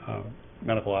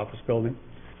medical office building.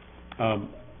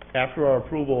 After our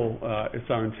approval, it's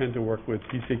our intent to work with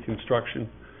PC Construction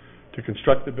to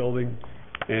construct the building,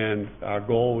 and our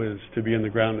goal is to be in the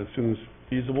ground as soon as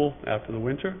feasible after the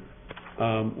winter,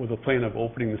 with a plan of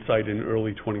opening the site in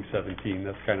early 2017.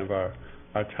 That's kind of our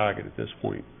target at this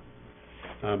point.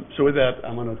 So with that,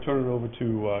 I'm going to turn it over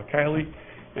to Kylie,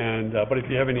 but if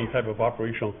you have any type of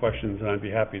operational questions, then I'd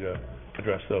be happy to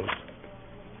address those.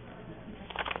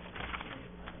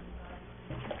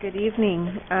 Good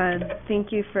evening.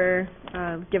 Thank you for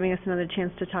giving us another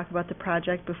chance to talk about the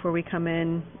project before we come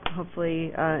in,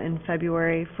 hopefully in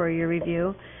February, for your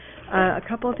review. A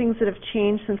couple of things that have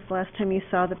changed since the last time you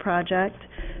saw the project.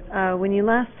 When you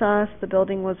last saw us, the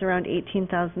building was around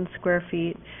 18,000 square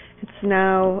feet. It's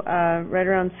now right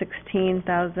around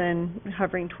 16,000,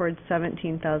 hovering towards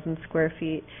 17,000 square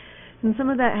feet. And some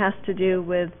of that has to do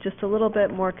with just a little bit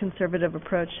more conservative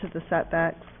approach to the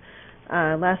setbacks.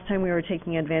 Last time we were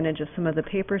taking advantage of some of the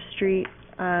paper street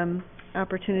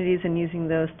opportunities and using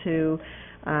those to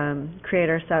create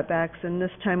our setbacks. And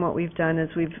this time what we've done is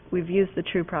we've used the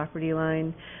true property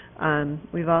line.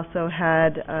 We've also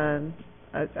had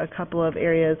a couple of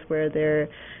areas where there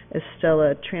is still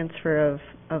a transfer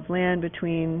of land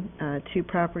between two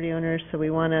property owners. So we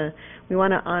want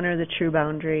to honor the true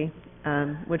boundary,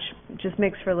 which just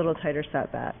makes for a little tighter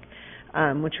setback.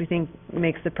 Which we think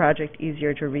makes the project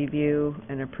easier to review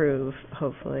and approve,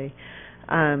 hopefully.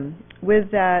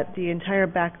 With that, the entire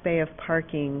back bay of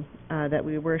parking that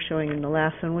we were showing in the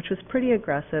last one, which was pretty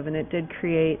aggressive, and it did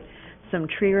create some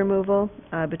tree removal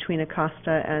between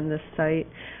Acosta and the site.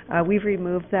 We've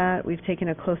removed that. We've taken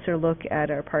a closer look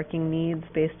at our parking needs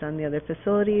based on the other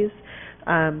facilities.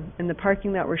 And the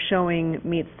parking that we're showing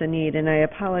meets the need. And I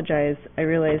apologize, I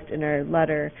realized in our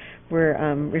letter we're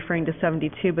referring to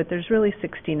 72, but there's really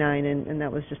 69, and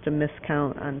that was just a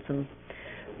miscount on some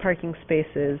parking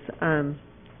spaces.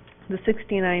 The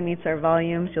 69 meets our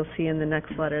volumes. You'll see in the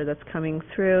next letter that's coming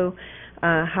through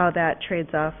how that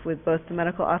trades off with both the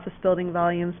medical office building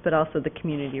volumes but also the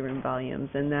community room volumes,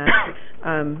 and that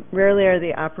rarely are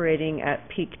they operating at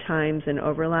peak times and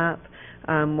overlap.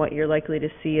 What you're likely to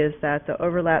see is that the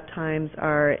overlap times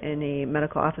are in a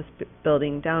medical office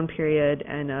building down period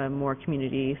and a more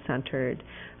community-centered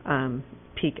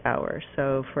peak hour.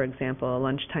 So, for example, a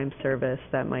lunchtime service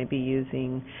that might be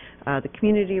using the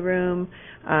community room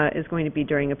is going to be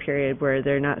during a period where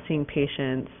they're not seeing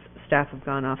patients, staff have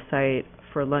gone off-site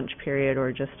for lunch period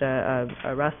or just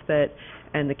a respite,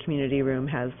 and the community room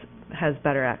has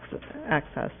better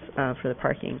access for the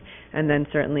parking. And then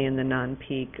certainly in the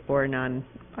non-peak or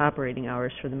non-operating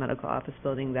hours for the medical office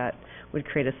building, that would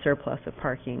create a surplus of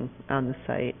parking on the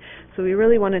site. So we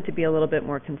really wanted to be a little bit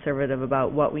more conservative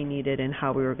about what we needed and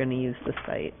how we were going to use the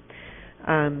site.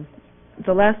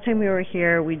 The last time we were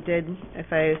here, we did, if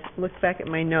I look back at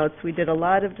my notes, we did a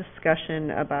lot of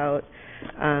discussion about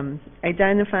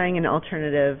identifying an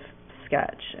alternative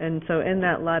sketch. And so in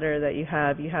that letter that you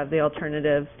have the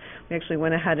alternatives. We actually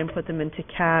went ahead and put them into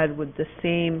CAD with the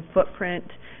same footprint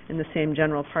and the same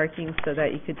general parking so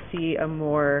that you could see a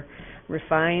more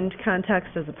refined context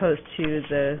as opposed to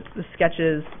the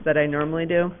sketches that I normally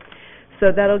do.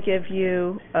 So that'll give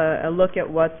you a look at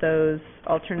what those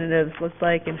alternatives look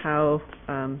like and how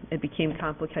it became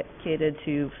complicated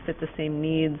to fit the same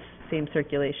needs, same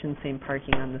circulation, same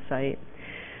parking on the site.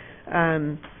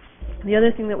 The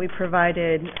other thing that we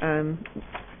provided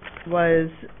was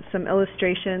some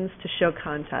illustrations to show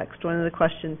context. One of the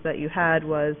questions that you had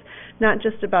was not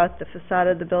just about the facade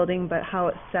of the building, but how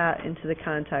it sat into the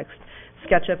context.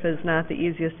 SketchUp is not the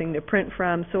easiest thing to print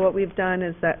from. So what we've done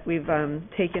is that we've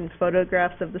taken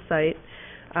photographs of the site,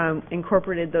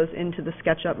 incorporated those into the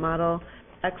SketchUp model,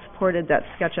 exported that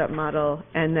SketchUp model,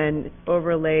 and then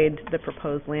overlaid the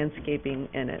proposed landscaping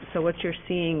in it. So what you're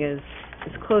seeing is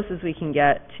as close as we can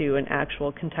get to an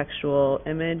actual contextual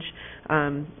image.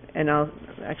 And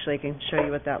I can show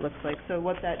you what that looks like. So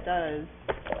what that does,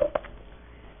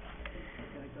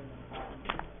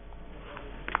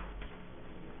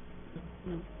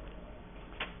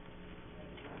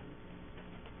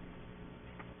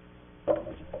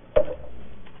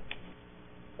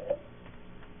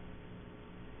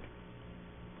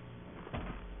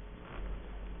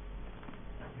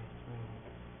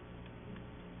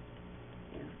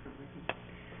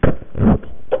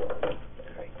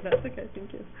 that's okay,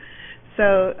 thank you.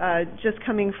 So just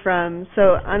coming from,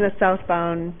 so on the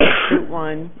southbound Route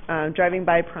 1, driving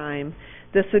by Prime,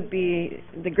 this would be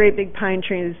the great big pine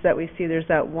trees that we see. There's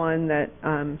that one that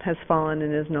has fallen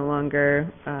and is no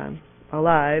longer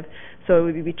alive, so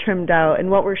it would be trimmed out. And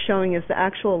what we're showing is the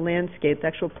actual landscape, the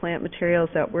actual plant materials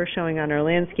that we're showing on our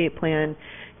landscape plan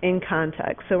in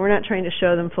context. So we're not trying to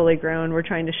show them fully grown, we're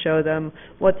trying to show them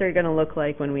what they're going to look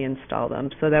like when we install them,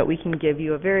 so that we can give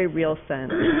you a very real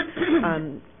sense.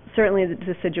 Certainly the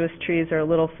deciduous trees are a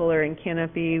little fuller in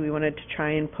canopy. We wanted to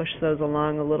try and push those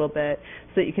along a little bit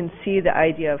so that you can see the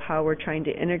idea of how we're trying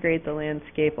to integrate the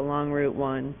landscape along Route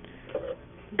 1.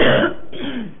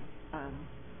 And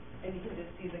you can just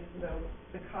see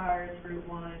the cars, Route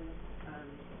 1,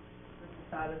 the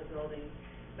facade of the building.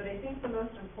 But I think the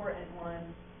most important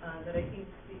one that I think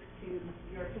speaks to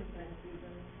your concern,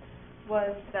 Susan,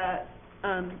 was that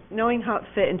knowing how it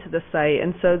fit into the site.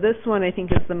 And so this one I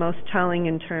think is the most telling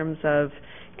in terms of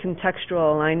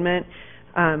contextual alignment.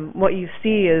 What you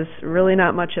see is really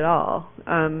not much at all.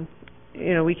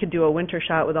 We could do a winter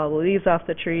shot with all the leaves off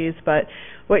the trees, but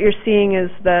what you're seeing is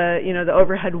the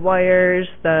overhead wires,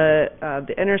 the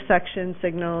intersection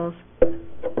signals.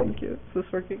 Thank you. Is this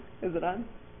working? Is it on?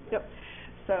 Yep.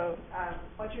 So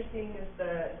what you're seeing is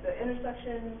the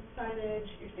intersection signage,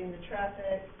 you're seeing the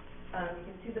traffic, you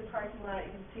can see the parking lot,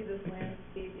 you can see this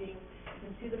landscaping, you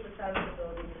can see the facade of the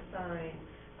building, the sign,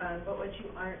 but what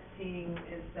you aren't seeing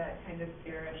is that kind of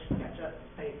garish SketchUp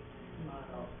type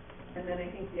model. And then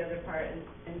I think the other part,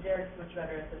 and Derek's much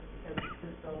better at this because it's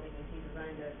his building and he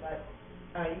designed it, but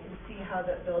you can see how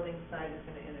that building sign is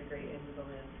going to integrate into the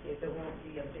landscape. It won't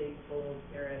be a big, bold,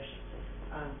 garish,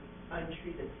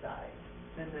 untreated side.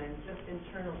 And then just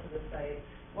internal to the site,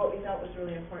 what we thought was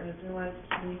really important is we wanted to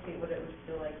communicate what it would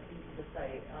feel like into the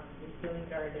site. The ceiling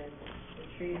garden, the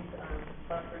trees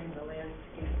buffering the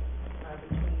landscape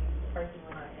between the parking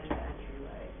lot and the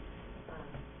entryway.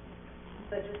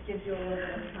 That just gives you a little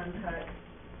bit of context.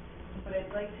 What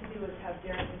I'd like to do is have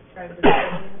Derek describe the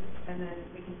building, and then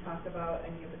we can talk about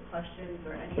any of the questions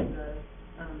or any of the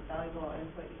valuable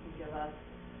input you can give us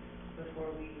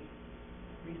before we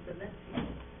resubmit to you.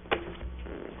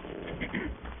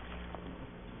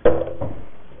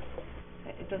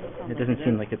 It doesn't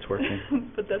seem like it's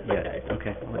working. But that's okay. Yeah,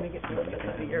 okay. Let me get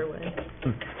this your way.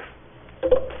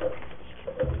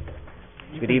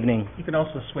 Good evening. You can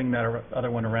also swing that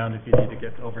other one around if you need to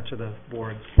get over to the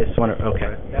boards. This one,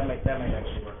 okay. That might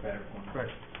actually work better for me. Right.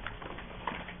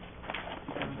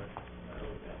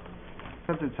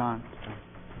 Because it's on.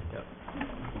 Yep.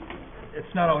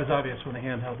 It's not always obvious when the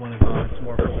handheld one is on. It's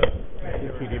more for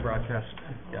the TV broadcast.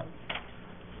 Yeah.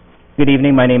 Good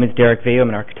evening. My name is Derek Veo. I'm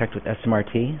an architect with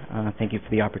SMRT. Thank you for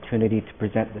the opportunity to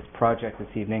present this project this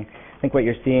evening. I think what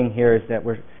you're seeing here is that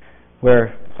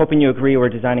we're hoping you agree we're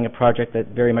designing a project that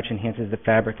very much enhances the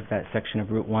fabric of that section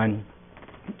of Route 1,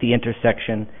 the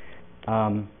intersection,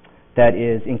 that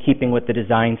is in keeping with the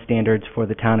design standards for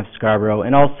the town of Scarborough,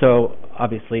 and also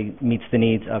obviously meets the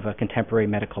needs of a contemporary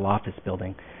medical office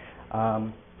building.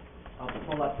 I'll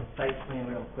pull up the site plan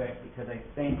real quick because I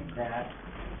think that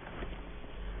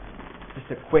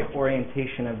just a quick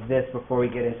orientation of this before we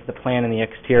get into the plan and the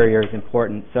exterior is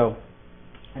important. So,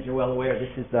 as you're well aware, this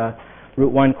is the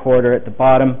Route 1 corridor at the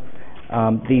bottom.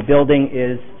 The building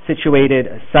is situated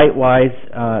site-wise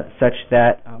such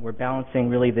that we're balancing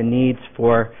really the needs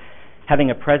for having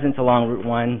a presence along Route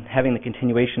 1, having the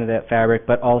continuation of that fabric,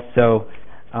 but also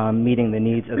meeting the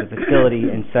needs of the facility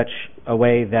in such a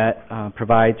way that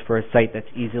provides for a site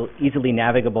that's easily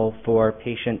navigable for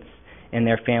patients and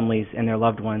their families and their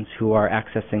loved ones who are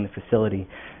accessing the facility.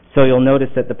 So you'll notice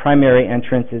that the primary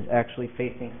entrance is actually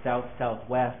facing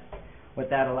south-southwest. What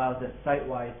that allows us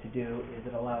site-wise to do is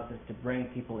it allows us to bring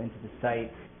people into the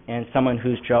site, and someone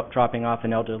who's dropping off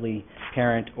an elderly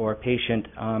parent or patient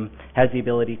has the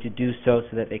ability to do so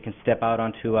that they can step out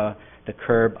onto the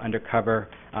curb undercover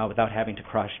without having to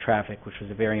cross traffic, which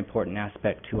was a very important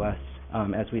aspect to us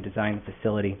as we designed the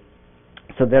facility.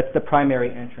 So that's the primary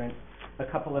entrance. A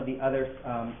couple of the other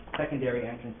secondary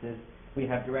entrances, we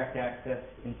have direct access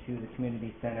into the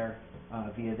community center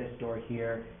via this door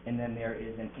here, and then there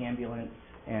is an ambulance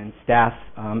and staff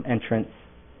entrance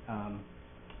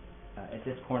at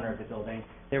this corner of the building.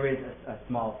 There is a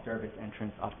small service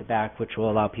entrance off the back, which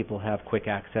will allow people to have quick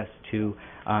access to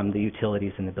the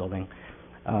utilities in the building.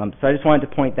 So I just wanted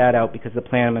to point that out because the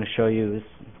plan I'm going to show you is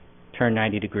turned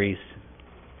 90 degrees.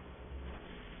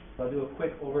 So I'll do a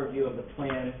quick overview of the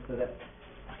plan so that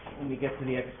when we get to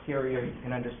the exterior, you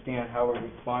can understand how we're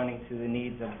responding to the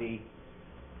needs of the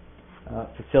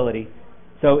facility.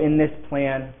 So in this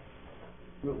plan,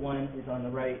 Route 1 is on the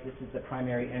right. This is the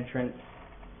primary entrance.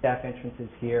 Staff entrance is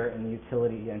here, and the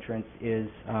utility entrance is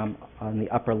on the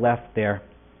upper left there.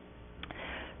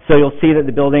 So you'll see that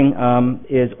the building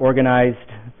is organized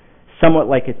somewhat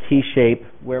like a T-shape,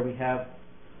 where we have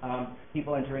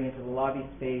people entering into the lobby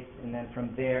space, and then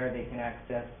from there they can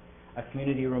access a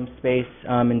community room space,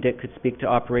 and Dick could speak to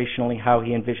operationally how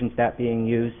he envisions that being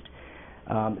used.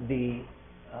 The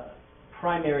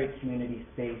primary community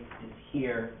space is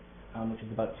here, which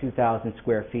is about 2,000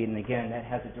 square feet, and again, that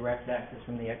has a direct access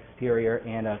from the exterior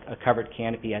and a covered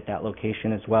canopy at that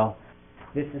location as well.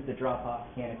 This is the drop-off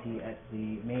canopy at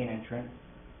the main entrance,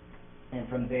 and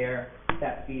from there,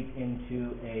 that feeds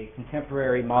into a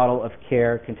contemporary model of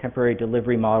care, contemporary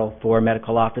delivery model for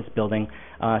medical office building,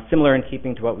 similar in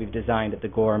keeping to what we've designed at the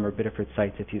Gorham or Biddeford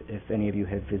sites if any of you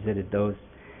have visited those.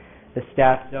 The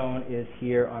staff zone is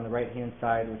here on the right-hand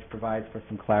side, which provides for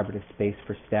some collaborative space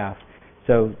for staff.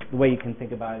 So the way you can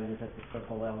think about it is that the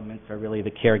purple elements are really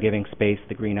the caregiving space,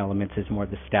 the green elements is more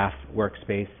the staff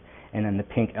workspace, and then the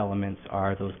pink elements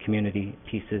are those community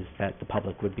pieces that the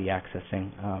public would be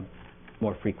accessing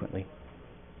more frequently.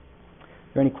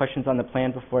 Are there any questions on the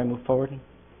plan before I move forward?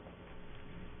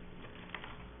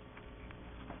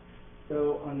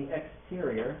 So on the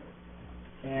exterior,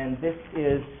 and this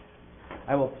is,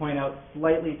 I will point out,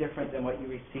 slightly different than what you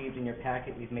received in your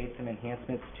packet. We've made some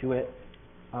enhancements to it,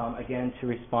 again, to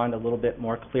respond a little bit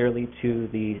more clearly to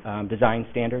the design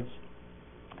standards.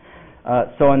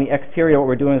 So on the exterior, what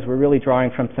we're doing is we're really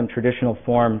drawing from some traditional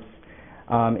forms,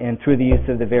 and through the use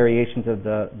of the variations of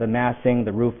the massing,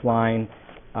 the roof line,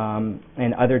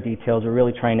 and other details, we're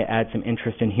really trying to add some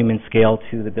interest and human scale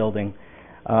to the building.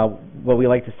 What we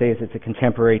like to say is it's a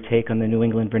contemporary take on the New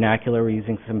England vernacular. We're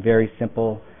using some very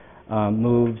simple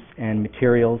moves and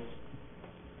materials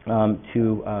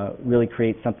to really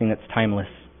create something that's timeless,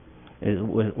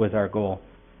 was our goal.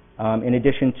 In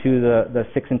addition to the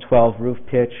 6 and 12 roof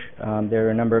pitch, there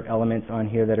are a number of elements on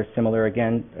here that are similar,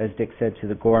 again, as Dick said, to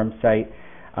the Gorham site.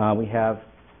 We have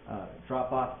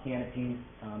drop-off canopies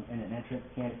and an entrance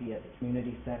canopy at the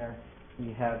community center.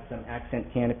 We have some accent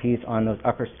canopies on those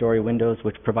upper story windows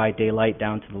which provide daylight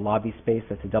down to the lobby space.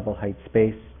 That's a double height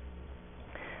space.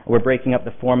 We're breaking up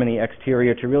the form in the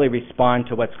exterior to really respond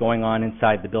to what's going on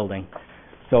inside the building.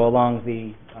 So along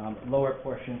the lower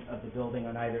portions of the building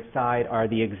on either side are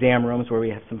the exam rooms where we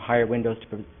have some higher windows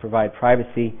to provide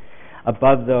privacy.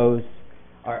 Above those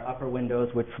are upper windows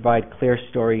which provide clear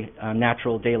story,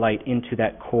 natural daylight into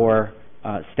that core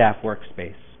staff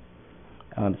workspace.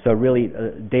 So really,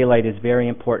 daylight is very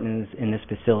important in this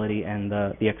facility, and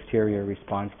the exterior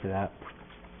responds to that.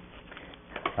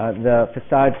 The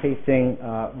facade facing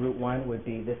Route 1 would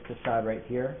be this facade right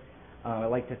here. I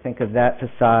like to think of that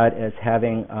facade as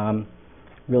having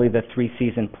really the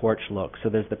three-season porch look. So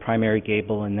there's the primary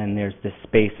gable, and then there's this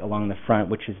space along the front,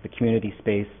 which is the community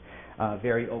space,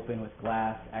 very open with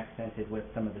glass, accented with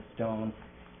some of the stone,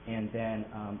 and then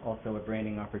also a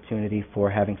branding opportunity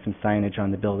for having some signage on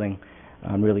the building.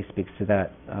 Really speaks to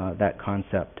that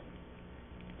concept.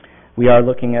 We are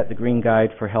looking at the Green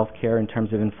Guide for healthcare in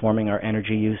terms of informing our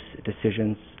energy use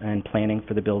decisions and planning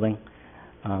for the building.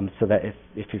 So that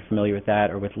if you're familiar with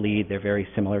that or with LEED, they're very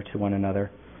similar to one another.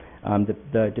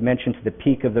 The dimension to the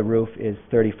peak of the roof is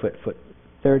 34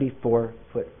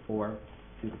 foot 4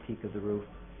 to the peak of the roof.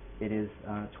 It is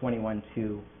 21.2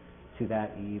 to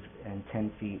that eave and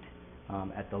 10 feet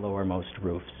at the lowermost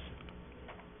roofs.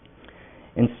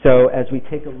 And so as we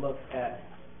take a look at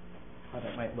how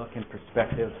that might look in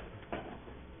perspective,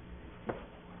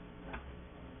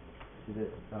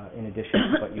 in addition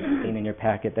to what you've seen in your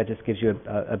packet, that just gives you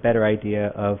a better idea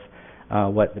of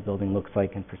what the building looks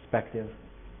like in perspective.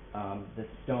 The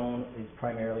stone is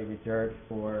primarily reserved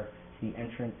for the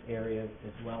entrance areas,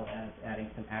 as well as adding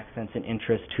some accents and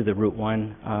interest to the Route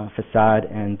 1 facade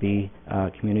and the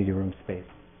community room space.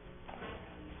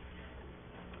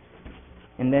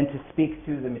 And then to speak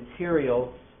to the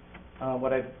materials,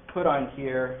 what I've put on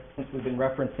here, since we've been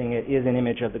referencing it, is an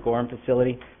image of the Gorham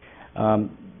facility.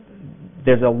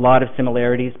 There's a lot of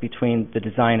similarities between the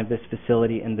design of this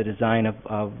facility and the design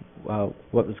of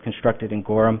what was constructed in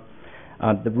Gorham.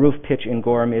 The roof pitch in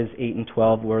Gorham is 8 and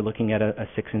 12. We're looking at a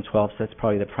 6 and 12, so that's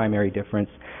probably the primary difference.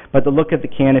 But the look of the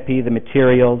canopy, the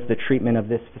materials, the treatment of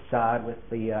this facade with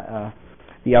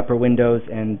the upper windows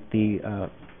and the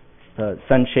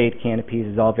sunshade canopies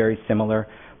is all very similar.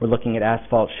 We're looking at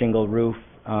asphalt shingle roof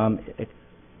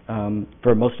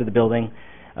for most of the building.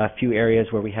 A few areas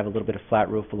where we have a little bit of flat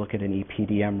roof, we'll look at an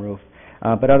EPDM roof.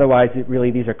 But otherwise,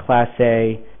 these are Class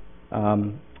A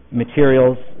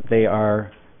materials. They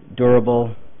are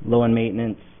durable, low in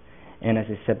maintenance, and as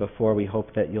I said before, we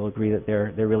hope that you'll agree that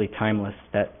they're really timeless,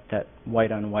 that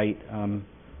white on white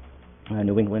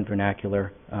New England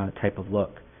vernacular type of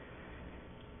look.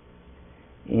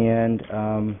 And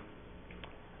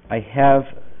I have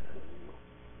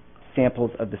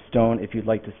samples of the stone if you'd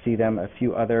like to see them. A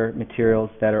few other materials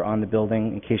that are on the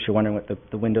building, in case you're wondering what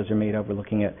the windows are made of. We're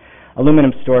looking at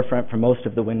aluminum storefront for most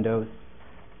of the windows.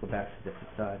 Go back to the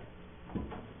facade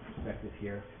perspective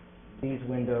here. These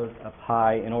windows up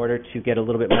high, in order to get a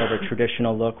little bit more of a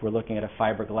traditional look, we're looking at a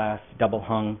fiberglass double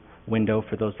hung window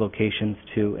for those locations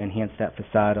to enhance that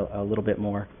facade a little bit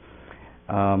more.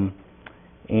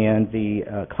 And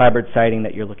the clapboard siding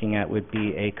that you're looking at would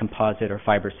be a composite or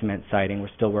fiber cement siding. We're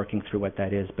still working through what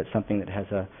that is, but something that has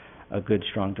a good,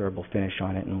 strong, durable finish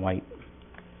on it in white.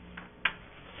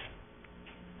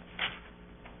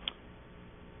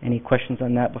 Any questions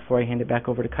on that before I hand it back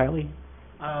over to Kylie?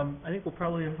 I think we'll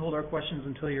probably hold our questions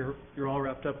until you're all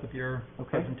wrapped up with your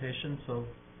presentation, so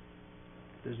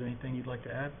if there's anything you'd like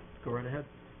to add, go right ahead.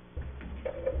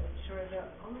 Sure. The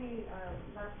only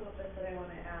last little bit that I want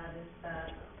to add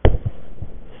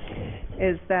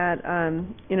is that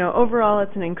overall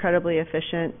it's an incredibly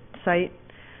efficient site.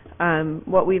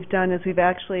 What we've done is we've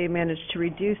actually managed to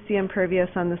reduce the impervious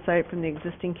on the site from the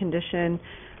existing condition.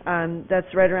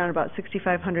 That's right around about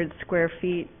 6,500 square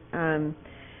feet.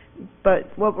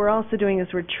 But what we're also doing is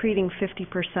we're treating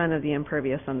 50% of the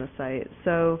impervious on the site.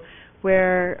 So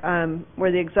where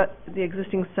the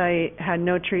existing site had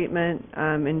no treatment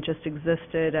and just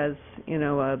existed as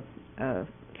a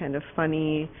kind of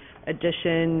funny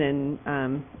addition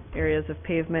and areas of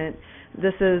pavement,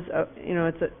 this is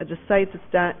it's a site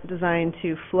that's designed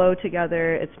to flow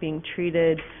together. It's being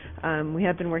treated. We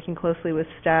have been working closely with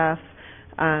staff.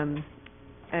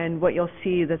 And what you'll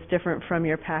see that's different from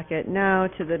your packet now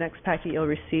to the next packet you'll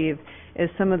receive is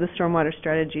some of the stormwater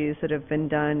strategies that have been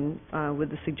done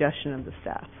with the suggestion of the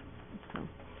staff.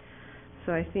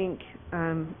 So I think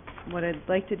what I'd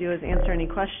like to do is answer any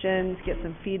questions, get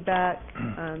some feedback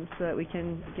so that we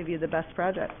can give you the best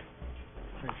project.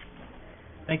 Great.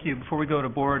 Thank you. Before we go to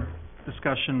board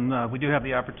discussion, we do have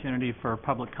the opportunity for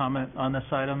public comment on this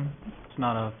item. It's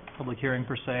not a public hearing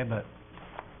per se, but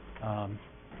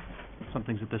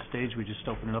something's at this stage, we just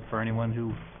open it up for anyone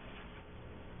who's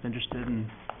interested in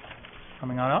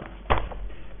coming on up.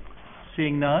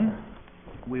 Seeing none,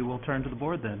 we will turn to the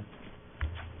board then.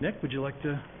 Nick, would you like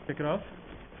to kick it off?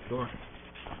 Sure.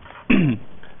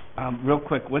 Real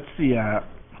quick, what's the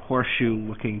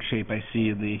horseshoe-looking shape I see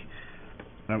in the?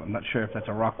 I'm not sure if that's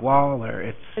a rock wall or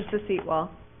it's. It's a seat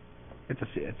wall. It's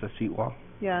a seat wall.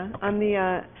 Yeah,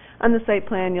 okay. On the site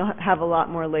plan, you'll have a lot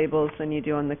more labels than you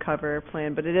do on the cover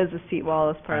plan, but it is a seat wall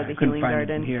as part of the healing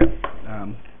garden. I couldn't find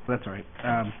it here. That's all right.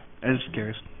 I was just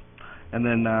curious. And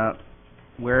then,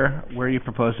 where are you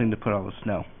proposing to put all the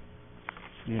snow?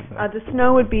 The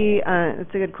snow would be,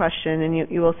 it's a good question,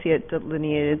 and you will see it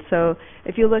delineated. So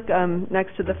if you look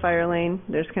next to the fire lane,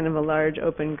 there's kind of a large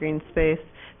open green space.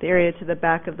 The area to the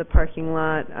back of the parking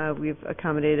lot, we've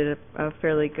accommodated a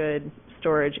fairly good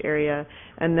storage area.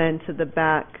 And then to the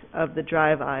back of the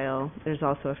drive aisle, there's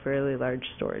also a fairly large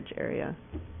storage area.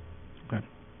 Okay.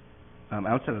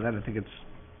 Outside of that, I think it's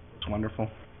wonderful.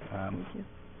 Thank you.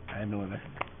 I have no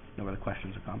other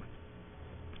questions or comments.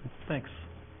 Thanks.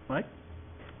 Mike?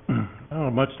 I don't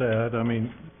have much to add. I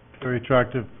mean, very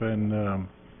attractive and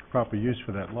proper use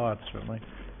for that lot, certainly.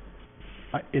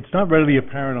 It's not readily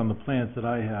apparent on the plans that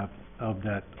I have of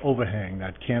that overhang,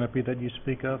 that canopy that you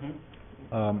speak of.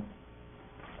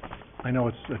 I know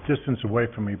it's a distance away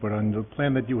from me, but on the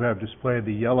plan that you have displayed,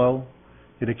 the yellow,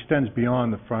 it extends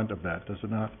beyond the front of that, does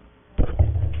it not?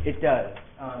 It does.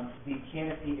 The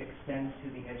canopy extends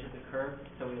to the edge of the curb,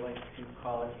 so we like to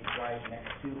call it a drive next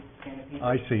to canopy.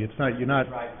 I see, it's not, you're not,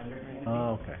 Drive under canopy.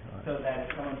 oh, okay, all right. So that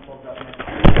if someone pulls up next to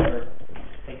the curb,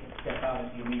 they can step out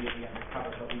and be immediately under cover,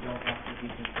 but we don't have to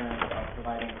be concerned about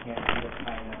providing a canopy that's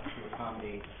high enough to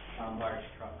accommodate large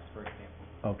trucks, for example.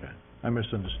 Okay, I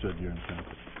misunderstood your intent.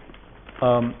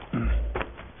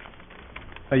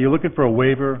 Are you looking for a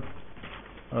waiver,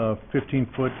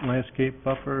 15-foot landscape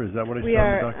buffer? Is that what I saw in We the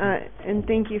are, document? and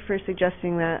thank you for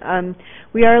suggesting that.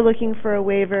 We are looking for a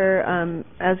waiver.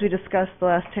 As we discussed the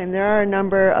last time, there are a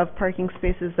number of parking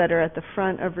spaces that are at the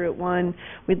front of Route 1.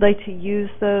 We'd like to use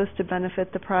those to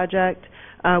benefit the project.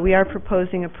 We are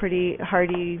proposing a pretty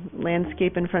hardy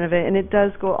landscape in front of it, and it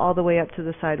does go all the way up to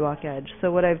the sidewalk edge.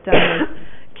 So what I've done is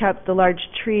kept the large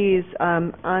trees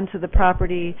onto the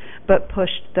property, but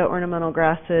pushed the ornamental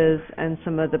grasses and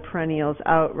some of the perennials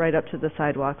out right up to the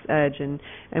sidewalk's edge,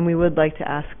 and we would like to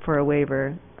ask for a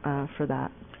waiver for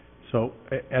that. So,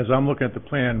 as I'm looking at the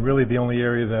plan, really the only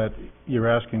area that you're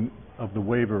asking of the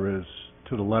waiver is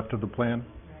to the left of the plan?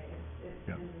 Right, it's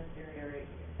Yeah. in this area right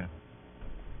Yeah.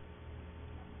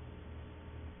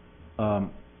 here.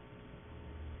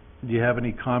 Do you have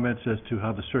any comments as to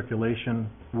how the circulation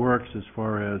works as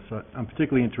far as, I'm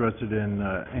particularly interested in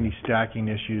any stacking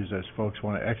issues as folks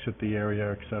want to exit the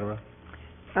area, et cetera?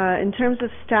 In terms of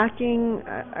stacking,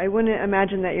 I wouldn't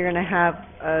imagine that you're going to have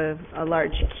a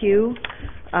large queue,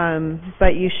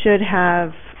 but you should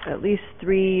have at least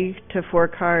 3 to 4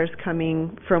 cars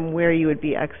coming from where you would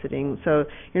be exiting. So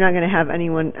you're not going to have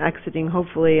anyone exiting,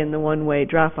 hopefully, in the one-way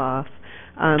drop-off.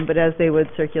 But as they would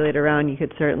circulate around, you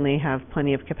could certainly have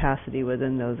plenty of capacity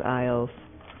within those aisles.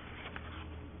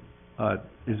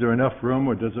 Is there enough room,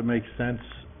 or does it make sense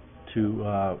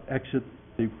to exit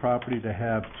the property to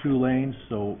have 2 lanes,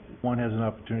 so one has an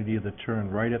opportunity to turn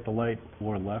right at the light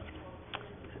or left?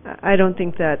 I don't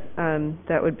think that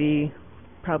that would be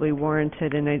probably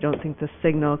warranted, and I don't think the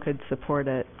signal could support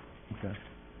it. Okay.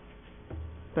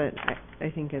 But I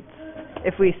think it's,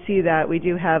 if we see that, we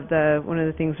do have one of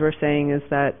the things we're saying is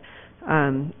that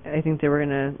I think they were going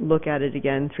to look at it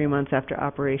again 3 months after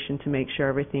operation to make sure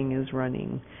everything is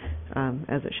running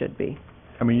as it should be.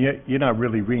 I mean, you're not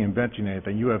really reinventing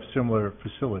anything. You have similar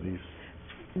facilities.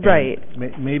 Right.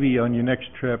 And maybe on your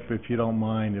next trip, if you don't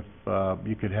mind, if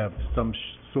you could have some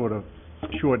sort of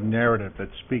short narrative that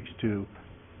speaks to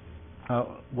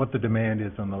what the demand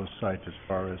is on those sites as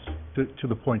far as to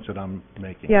the points that I'm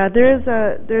making. Yeah, there's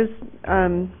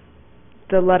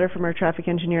the letter from our traffic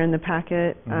engineer in the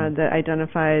packet that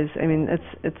identifies. I mean,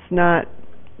 it's not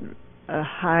a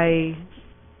high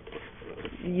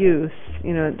use.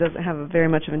 You know, it doesn't have very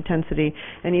much of intensity,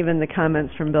 and even the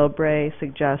comments from Bill Bray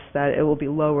suggest that it will be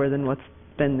lower than what's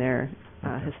been there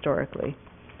historically.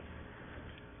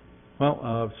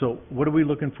 Well, so what are we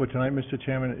looking for tonight, Mr.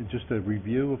 Chairman? Just a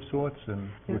review of sorts? And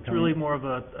It's really more of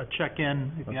a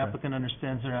check-in. If the Okay. applicant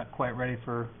understands they're not quite ready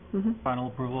for final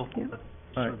approval, but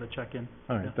sort of a check-in.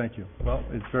 All right, thank you. Well,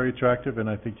 it's very attractive, and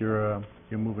I think you're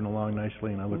moving along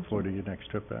nicely, and I look forward to your next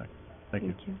trip back. Thank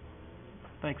you.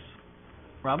 Thanks.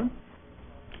 Robin?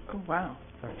 Oh, wow.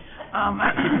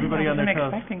 Everybody on their I toes.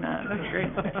 wasn't expecting that. That's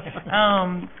great.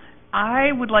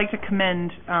 I would like to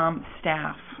commend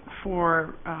staff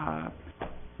for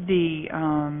the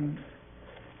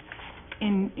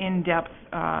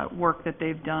in-depth work that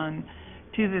they've done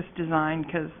to this design,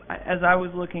 because as I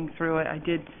was looking through it,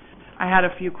 I had a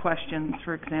few questions.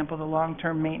 For example, the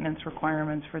long-term maintenance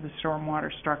requirements for the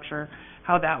stormwater structure,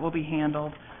 how that will be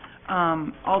handled.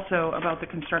 Also about the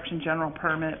construction general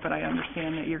permit, but I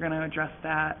understand that you're going to address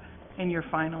that in your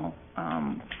final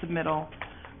submittal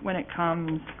when it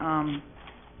comes.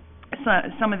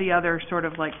 Some of the other sort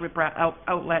of like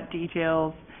outlet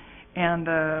details and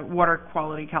the water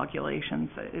quality calculations.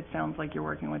 It sounds like you're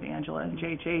working with Angela and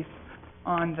Jay Chase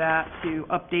on that to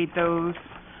update those.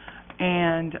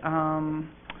 And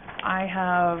I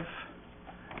have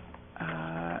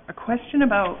a question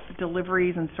about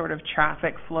deliveries and sort of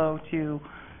traffic flow to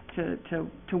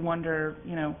wonder,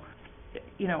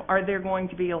 are there going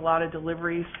to be a lot of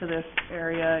deliveries to this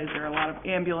area? Is there a lot of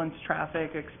ambulance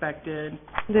traffic expected?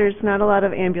 There's not a lot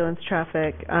of ambulance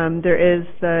traffic. There is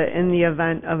in the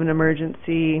event of an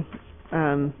emergency,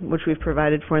 which we've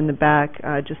provided for in the back,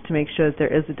 just to make sure that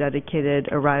there is a dedicated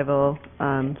arrival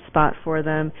spot for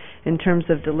them. In terms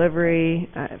of delivery,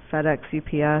 FedEx,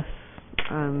 UPS,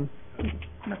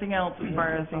 nothing else as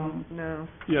far as no.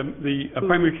 Yeah, the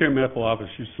primary care medical office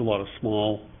uses a lot of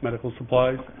small medical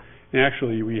supplies. And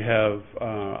actually, we have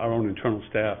our own internal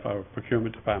staff, our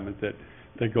procurement department, that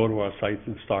They go to our sites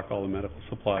and stock all the medical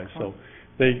supplies. So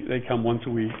they come once a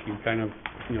week and kind of,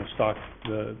 stock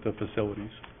the facilities.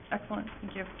 Excellent,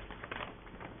 thank you.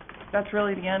 That's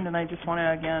really the end, and I just want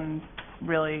to, again,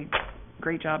 really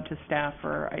great job to staff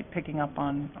for picking up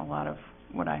on a lot of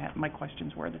what my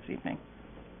questions were this evening.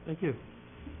 Thank you.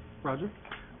 Roger?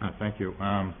 Thank you.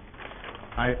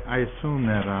 I assume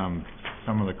that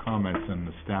some of the comments in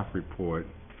the staff report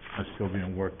are still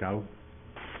being worked out,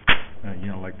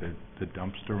 like the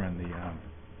dumpster and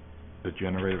the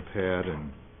generator pad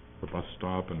and the bus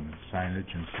stop and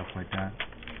signage and stuff like that.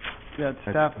 Yeah,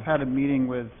 staff had a meeting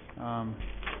with,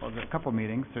 a couple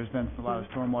meetings. There's been a lot of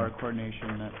stormwater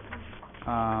coordination that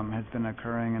has been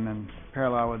occurring, and then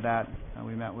parallel with that,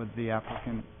 we met with the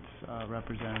applicant's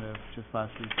representative just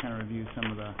last week to kind of review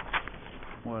some of the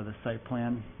more of the site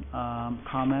plan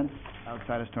comments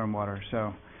outside of stormwater.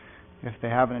 So if they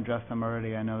haven't addressed them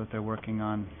already, I know that they're working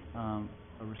on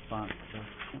a response. So.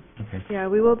 Okay. Yeah,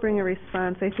 we will bring a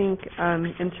response. I think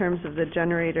in terms of the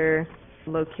generator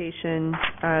location,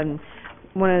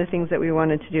 one of the things that we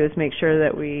wanted to do is make sure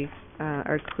that we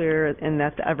are clear and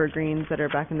that the evergreens that are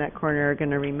back in that corner are going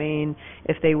to remain.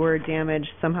 If they were damaged,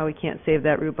 somehow we can't save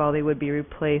that root ball, they would be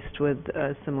replaced with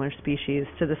a similar species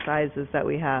to the sizes that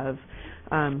we have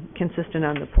consistent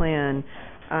on the plan.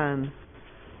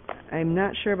 I'm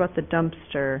not sure about the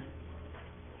dumpster.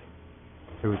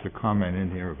 There was a comment in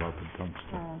here about the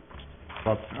dumpster,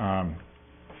 about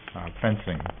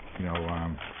fencing,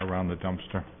 around the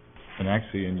dumpster. And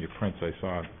actually, in your prints, I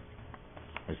saw it.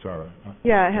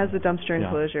 Yeah, it has the dumpster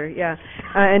enclosure, yeah.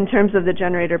 In terms of the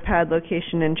generator pad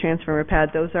location and transformer pad,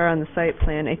 those are on the site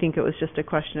plan. I think it was just a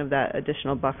question of that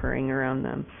additional buffering around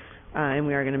them. And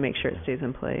we are going to make sure it stays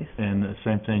in place. And the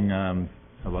same thing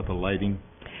about the lighting?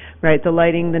 Right, the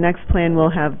lighting, the next plan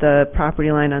will have the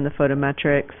property line on the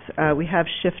photometrics. We have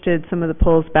shifted some of the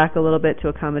poles back a little bit to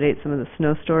accommodate some of the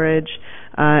snow storage.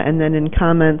 And then in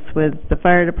comments with the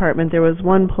fire department, there was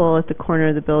one pole at the corner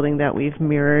of the building that we've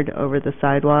mirrored over the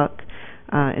sidewalk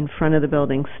in front of the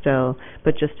building still,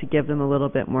 but just to give them a little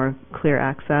bit more clear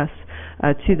access.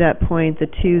 To that point, the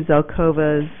two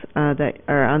Zelkovas that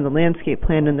are on the landscape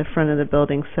plan in the front of the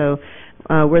building, so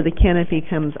where the canopy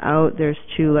comes out, there's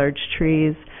two large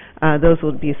trees. Those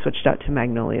will be switched out to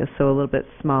magnolias, so a little bit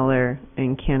smaller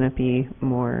and canopy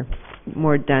more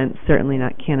dense, certainly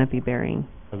not canopy bearing.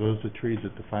 Are those the trees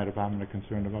that the fire department are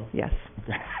concerned about? Yes.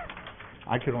 Okay.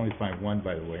 I could only find one,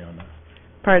 by the way, on that.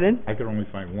 Pardon? I could only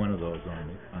find one of those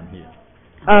on here.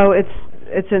 Oh,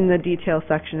 it's in the detail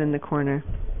section in the corner.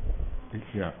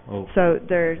 Yeah. Oh. So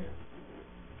they're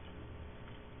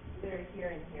here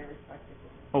and here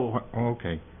respectively. Oh,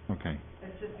 okay.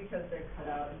 It's just because they're cut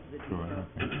out into the detail.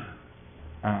 Sure,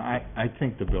 okay. I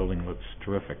think the building looks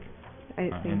terrific.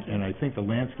 And I think the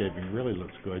landscaping really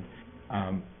looks good.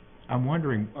 I'm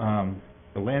wondering,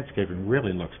 the landscaping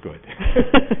really looks good.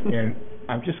 And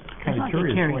I'm just kind of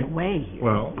curious. Carried away here.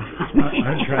 Well,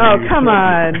 I'm trying to come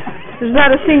on. There's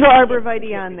not a single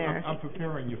arborvitae on there. I'm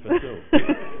preparing you for two.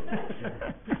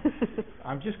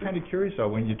 I'm just kind of curious, though,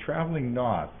 when you're traveling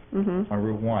north on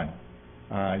Route 1,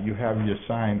 you have your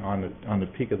sign on the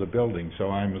peak of the building, so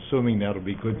I'm assuming that'll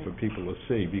be good for people to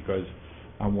see, because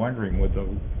I'm wondering with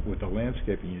the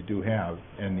landscaping you do have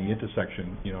and the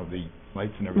intersection, the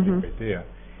lights and everything right there,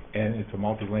 and it's a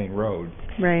multi-lane road.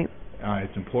 Right.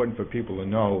 It's important for people to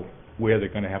know where they're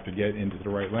going to have to get into the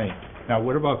right lane. Now,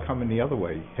 what about coming the other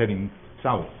way, heading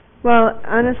south? Well,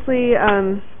 honestly,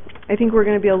 I think we're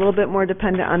going to be a little bit more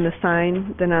dependent on the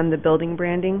sign than on the building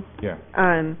branding. Yeah.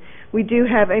 We do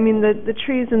have, the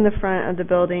trees in the front of the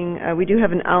building, we do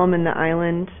have an elm in the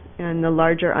island, and the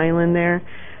larger island there,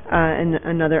 and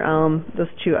another elm, those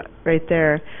two right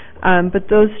there. But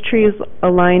those trees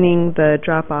aligning the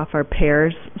drop-off are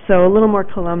pairs, so a little more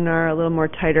columnar, a little more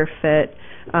tighter fit,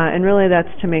 and really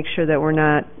that's to make sure that we're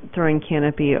not throwing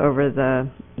canopy over the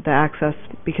access,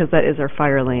 because that is our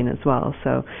fire lane as well,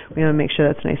 so we want to make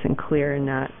sure that's nice and clear and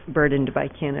not burdened by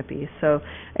canopy. So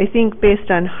I think based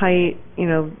on height,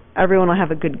 everyone will have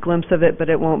a good glimpse of it, but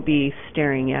it won't be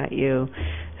staring at you,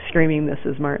 screaming, "This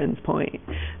is Martin's Point."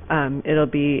 It'll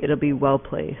be well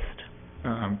placed.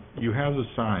 You have the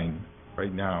sign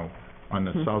right now on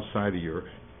the south side of your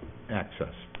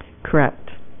access. Correct.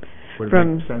 Would it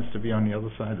make sense to be on the other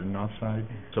side, the north side,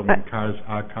 so when cars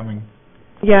are coming?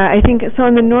 Yeah, I think, so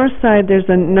on the north side, there's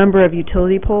a number of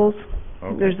utility poles.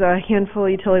 Okay. There's a handful of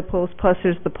utility poles, plus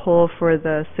there's the pole for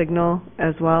the signal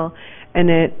as well, and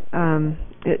it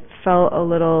felt a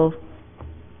little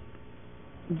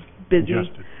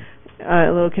busy.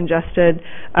 a little congested.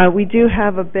 We do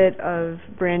have a bit of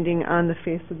branding on the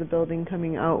face of the building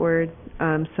coming outward,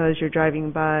 so as you're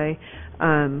driving by,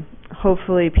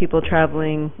 hopefully people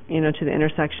traveling, to the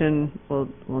intersection will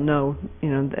know,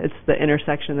 it's the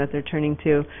intersection that they're turning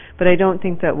to. But I don't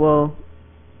think that we'll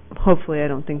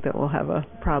have a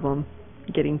problem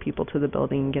getting people to the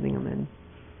building and getting them in.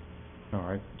 No,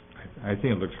 I think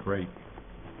it looks great.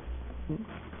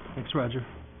 Thanks, Roger.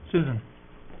 Susan?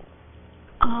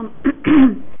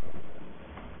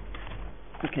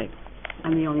 Okay,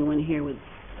 I'm the only one here with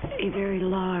a very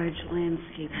large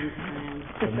landscaping plan.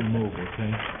 Let me move,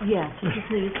 okay? Yes, would you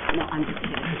please? No, I'm just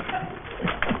kidding.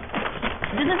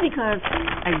 This is because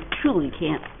I truly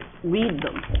can't read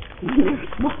them when they're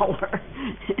smaller.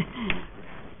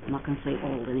 I'm not going to say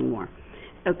old anymore.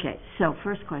 Okay, so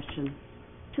first question.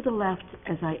 To the left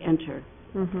as I enter,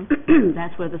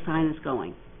 that's where the sign is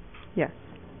going. Yes.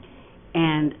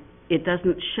 And it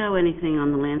doesn't show anything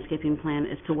on the landscaping plan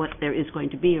as to what there is going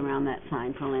to be around that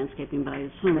sign for landscaping, but I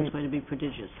assume it's going to be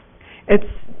prodigious. It's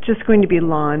just going to be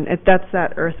lawn. That's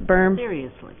that earth berm.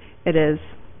 Seriously. It is.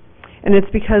 And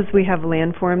it's because we have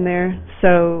landform there.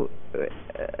 So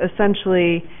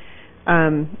essentially,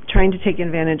 trying to take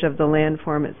advantage of the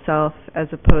landform itself as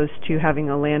opposed to having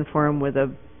a landform with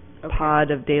a pod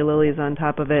of daylilies on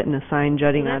top of it and a sign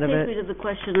jutting out of it. That takes me to the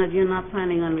question of you're not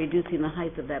planning on reducing the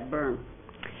height of that berm.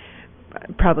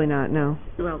 Probably not, no.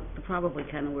 Well, it probably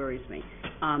kind of worries me.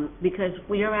 Because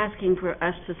we are asking for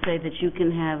us to say that you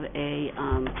can have a,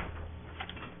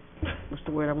 what's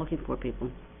the word I'm looking for,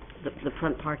 people? The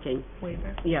front parking.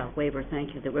 Waiver. Yeah, waiver,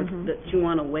 thank you. That you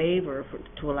want a waiver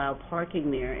to allow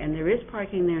parking there, and there is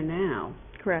parking there now.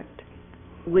 Correct.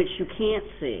 Which you can't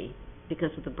see because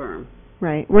of the berm.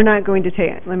 Right. We're not going to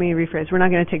take, let me rephrase, we're not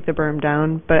going to take the berm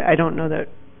down, but I don't know that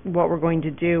what we're going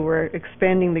to do. We're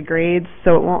expanding the grades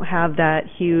so it won't have that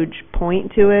huge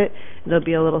point to it. It'll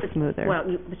be a little smoother. Well,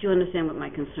 but you understand what my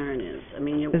concern is. I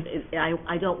mean,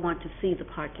 I don't want to see the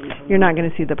parking. You're not going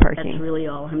to see the parking. That's really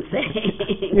all I'm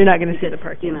saying. You're not going to see the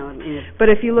parking. But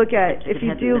if you look at,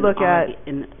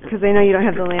 because I know you don't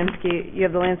have the landscape, you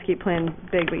have the landscape plan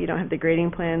big, but you don't have the grading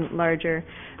plan larger.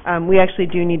 We actually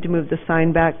do need to move the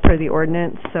sign back per the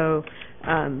ordinance. So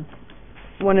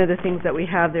one of the things that we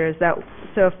have there is that,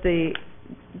 so if the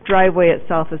driveway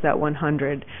itself is at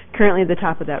 100, currently the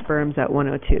top of that berm's at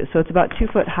 102, so it's about 2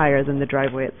 foot higher than the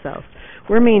driveway itself.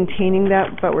 We're maintaining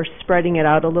that, but we're spreading it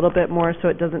out a little bit more so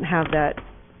it doesn't have that,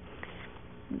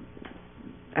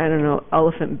 I don't know,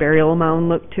 elephant burial mound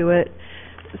look to it.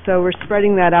 So we're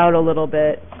spreading that out a little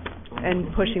bit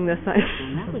and pushing the sign.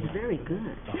 That was very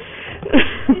good.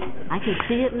 I can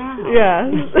see it now. Yeah.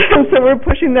 So we're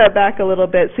pushing that back a little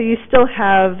bit. So you still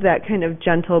have that kind of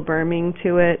gentle berming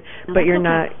to it, but you're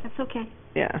not. That's okay.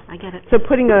 Yeah. I get it. So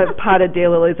putting a pot of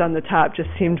daylilies on the top just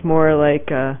seemed more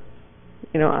like,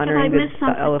 honoring the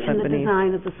elephant beneath. Have I missed something in the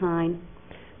design of the sign?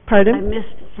 Pardon? I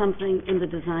missed something in the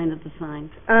design of the sign.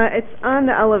 It's on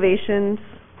the elevations,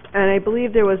 and I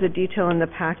believe there was a detail in the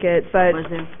packet, but Was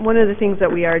there? one of the things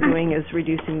that we are doing is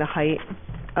reducing the height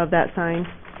of that sign.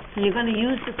 So you're going to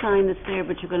use the sign that's there,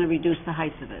 but you're going to reduce the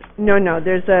height of it. No,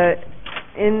 there's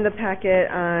in the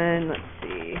packet on, let's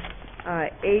see,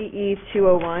 AE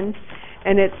 201,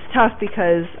 and it's tough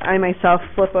because I myself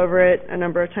flip over it a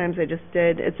number of times. I just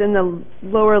did. It's in the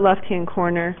lower left-hand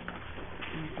corner.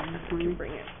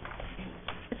 Bring it.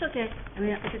 It's okay. I mean,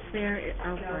 if it's there,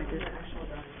 I'll find it.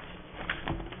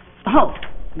 Oh,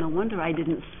 no wonder I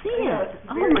didn't see it.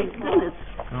 Oh, my goodness.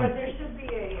 But there should be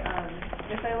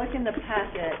if I look in the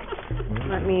packet,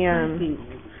 let me,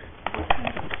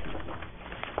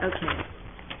 Okay.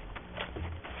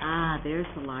 There's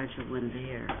the larger one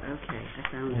there. Okay,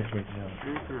 I found it.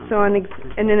 So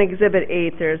and in Exhibit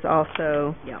 8, there's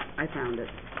also... Yeah, I found it.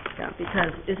 Yeah,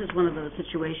 because this is one of those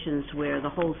situations where the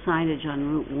whole signage on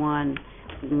Route 1,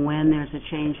 when there's a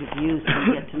change of use,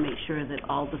 we get to make sure that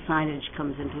all the signage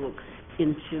comes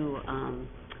into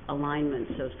alignment.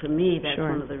 So for me, that's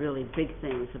one of the really big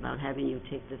things about having you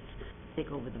take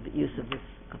over the use of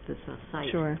this site.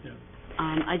 Sure. Yeah.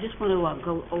 I just want to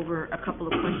go over a couple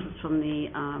of questions from the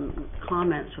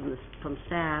comments from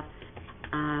staff.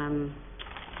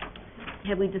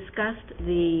 Have we discussed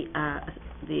the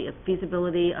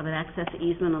feasibility of an access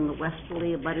easement on the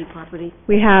westerly abutting property?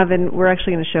 We have, and we're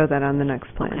actually going to show that on the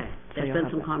next plan. Okay, there's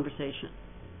been some conversation.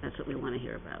 That's what we want to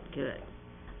hear about. Good.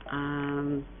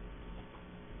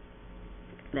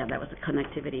 That was the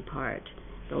connectivity part.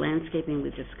 The landscaping we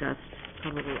discussed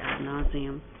probably ad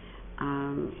nauseum.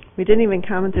 We didn't even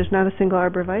comment, there's not a single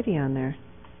arborvitae on there.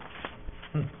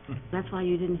 That's why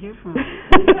you didn't hear from me.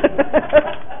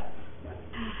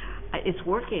 it's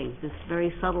working. This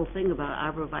very subtle thing about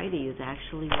arborvitae is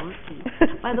actually working.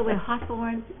 By the way,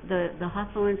 hawthorn, the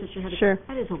hawthorns that you had, Sure.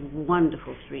 that is a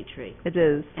wonderful street tree. It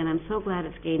is. And I'm so glad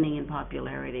it's gaining in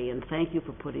popularity, and thank you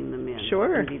for putting them in.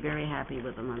 Sure. You'll be very happy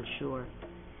with them, I'm sure.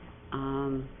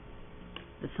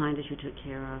 The signage you took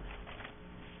care of.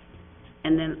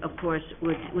 And then, of course,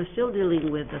 we're still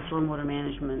dealing with the stormwater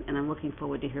management, and I'm looking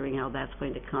forward to hearing how that's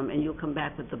going to come. And you'll come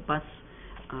back with the bus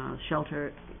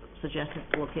shelter, suggested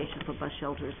locations for bus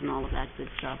shelters and all of that good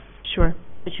stuff. Sure.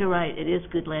 But you're right, it is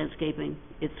good landscaping.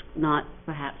 It's not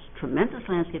perhaps tremendous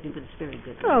landscaping, but it's very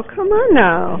good. Oh, come on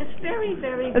now. It's very,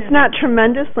 very It's good. not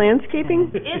tremendous landscaping?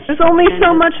 It's There's only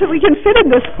so much that we can fit in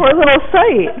this poor little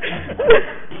site.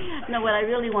 No, what I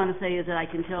really want to say is that I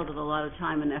can tell that a lot of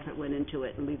time and effort went into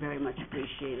it, and we very much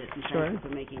appreciate it. And Sure. thank you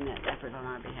for making that effort on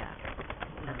our behalf.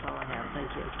 That's all I have.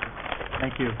 Thank you.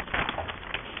 Thank you.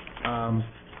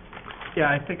 Yeah,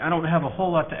 I think I don't have a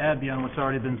whole lot to add beyond what's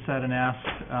already been said and asked.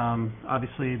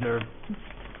 Obviously, there are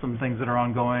some things that are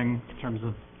ongoing in terms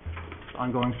of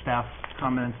ongoing staff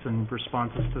comments and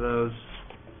responses to those.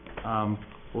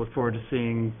 We'll look forward to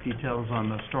seeing details on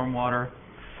the stormwater.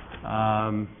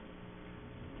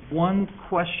 One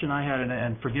question I had,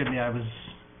 and forgive me, I was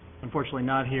unfortunately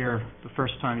not here the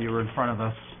first time you were in front of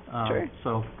us. Sure.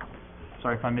 So,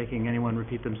 sorry if I'm making anyone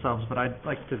repeat themselves, but I'd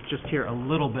like to just hear a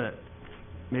little bit,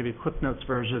 maybe a Cliff Notes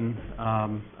version,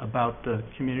 about the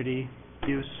community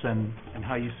use and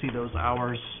how you see those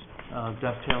hours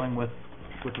dovetailing with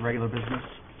the regular business.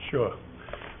 Sure.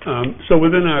 So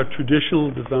within our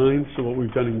traditional design, so what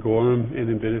we've done in Gorham and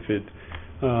in Benefit,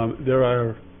 there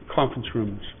are conference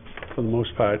rooms for the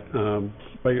most part,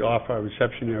 right off our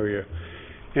reception area.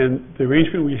 And the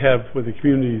arrangement we have with the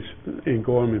communities in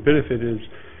Gorham and Benefit is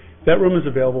that room is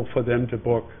available for them to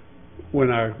book when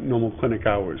our normal clinic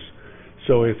hours.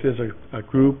 So if there's a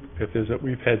group,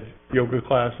 we've had yoga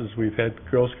classes, we've had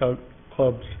Girl Scout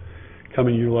clubs come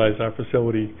and utilize our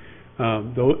facility,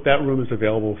 that room is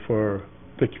available for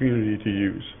the community to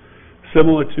use.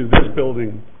 Similar to this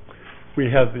building, we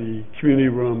have the community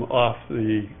room off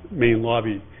the main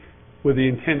lobby with the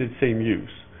intended same use.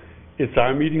 It's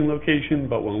our meeting location,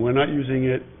 but when we're not using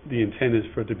it, the intent is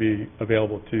for it to be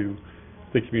available to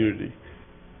the community.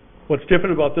 What's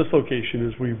different about this location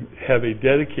is we have a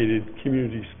dedicated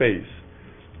community space.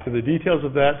 And the details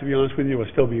of that, to be honest with you, are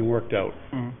still being worked out.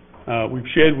 Mm-hmm. We've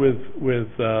shared with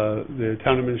the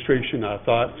town administration our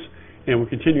thoughts, and we're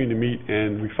continuing to meet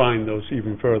and refine those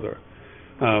even further.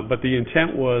 But the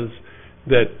intent was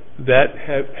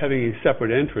having a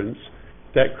separate entrance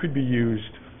that could be used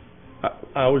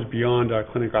hours beyond our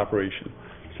clinic operation.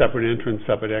 Separate entrance,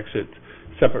 separate exit,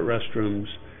 separate restrooms,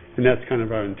 and that's kind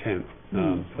of our intent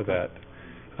for that.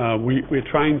 We're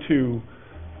trying to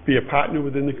be a partner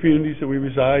within the communities that we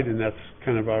reside, and that's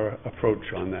kind of our approach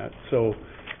on that. So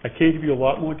I can't give you a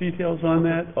lot more details on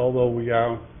that, although we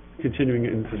are continuing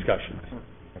in discussions.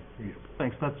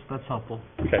 Thanks, that's helpful.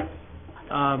 Okay.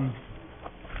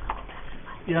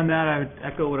 Beyond that, I would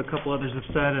echo what a couple others have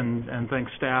said and thank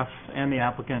staff and the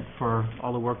applicant for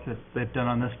all the work that they've done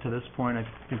on this to this point. I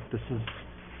think this is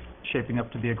shaping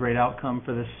up to be a great outcome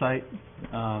for this site,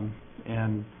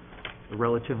 and a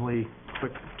relatively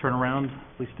quick turnaround,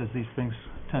 at least as these things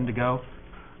tend to go.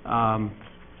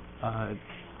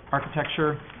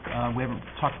 Architecture, we haven't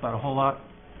talked about a whole lot.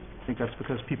 I think that's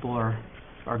because people are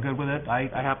good with it. I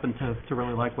happen to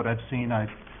really like what I've seen. I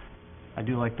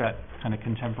do like that kind of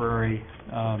contemporary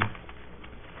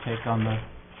take on the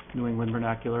New England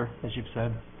vernacular, as you've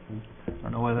said. I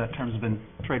don't know whether that term's been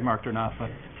trademarked or not,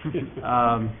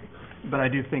 but I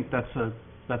do think that's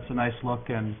a nice look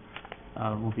and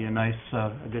will be a nice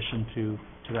addition to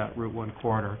that Route 1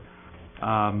 corridor.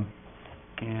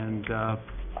 And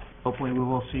hopefully we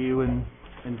will see you in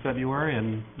February,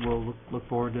 and we'll look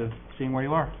forward to seeing where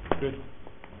you are. Good.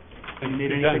 Do you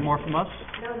need anything more from us?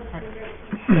 No, right.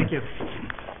 Thank you.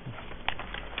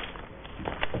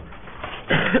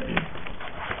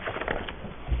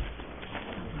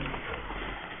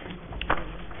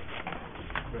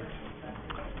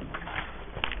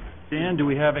 Dan, do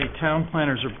we have a town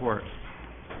planner's report?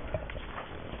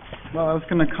 Well, I was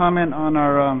going to comment on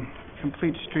our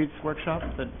Complete Streets workshop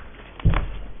that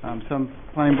some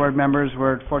planning board members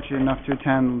were fortunate enough to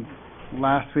attend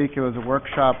last week. It was a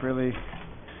workshop, really,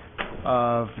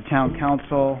 of the town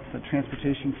council, the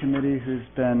transportation committee, who's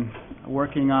been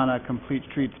working on a complete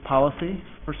streets policy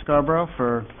for Scarborough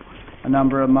for a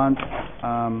number of months.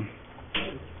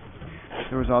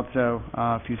 There was also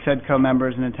a few SEDCO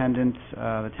members in attendance,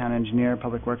 the town engineer,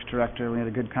 public works director. We had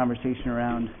a good conversation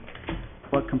around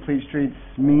what complete streets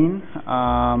mean,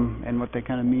 and what they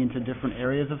kind of mean to different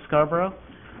areas of Scarborough.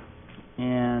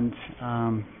 and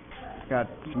got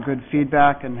some good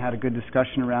feedback and had a good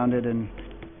discussion around it, and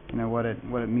what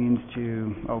it means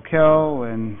to Oak Hill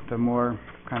and the more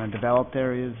kind of developed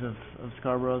areas of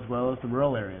Scarborough, as well as the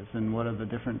rural areas, and what are the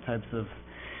different types of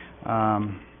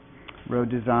road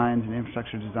designs and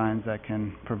infrastructure designs that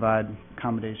can provide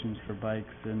accommodations for bikes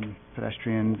and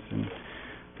pedestrians and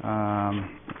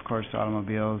of course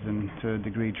automobiles and to a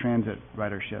degree transit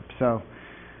ridership. So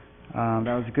that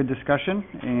was a good discussion,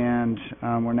 and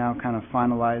we're now kind of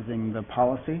finalizing the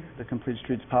policy, the Complete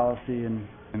Streets policy,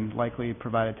 and likely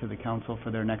provide it to the council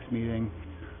for their next meeting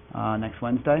next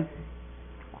Wednesday.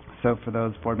 So for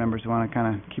those board members who want to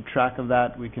kind of keep track of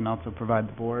that, we can also provide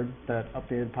the board that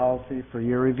updated policy for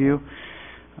your review,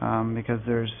 because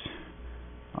there's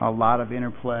a lot of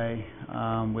interplay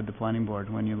with the planning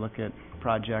board when you look at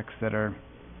projects that are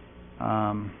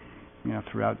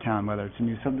throughout town, whether it's a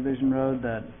new subdivision road,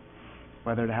 that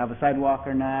whether to have a sidewalk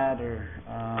or not, or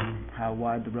how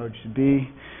wide the road should be,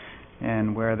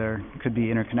 and where there could be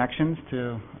interconnections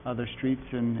to other streets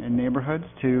and neighborhoods,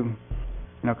 to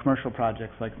commercial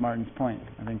projects like Martin's Point.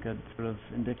 I think it's sort of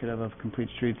indicative of Complete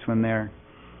Streets when they're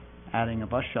adding a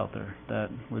bus shelter that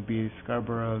would be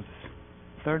Scarborough's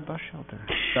third bus shelter.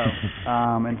 So,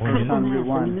 and first on Route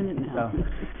 1. So,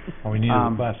 All we need is a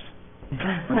bus.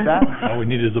 What's that? All we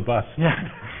need is a bus. Yeah.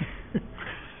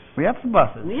 We have some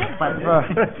buses. We have buses.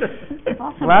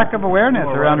 Lack of awareness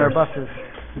around our buses.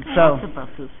 So, Lots of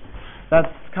buses. that's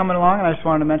coming along, and I just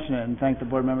wanted to mention it and thank the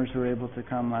board members who were able to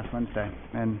come last Wednesday,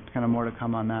 and kind of more to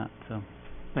come on that. So,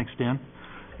 Thanks, Dan.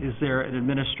 Is there an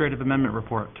administrative amendment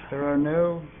report? there are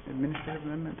no administrative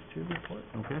amendments to the report,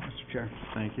 Okay, Mr. Chair.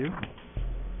 thank you.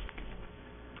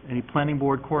 Any planning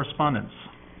board correspondence?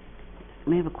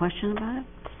 May I have a question about it?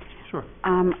 Sure.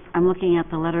 I'm looking at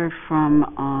the letter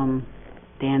from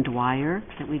Dan Dwyer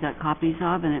that we got copies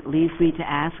of, and it leads me to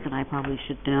ask, and I probably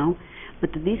should know,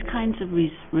 but do these kinds of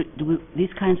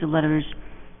letters,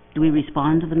 do we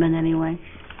respond to them in any way?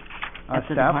 At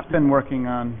the Staff's department? been working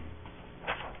on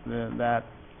that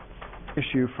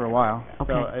issue for a while.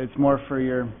 Okay. So it's more for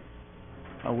your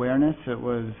awareness. It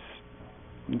was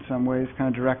in some ways kind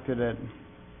of directed at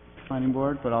planning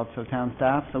board, but also town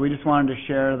staff. So we just wanted to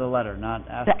share the letter, not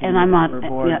asking And I'm not, for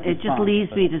board it just response, leads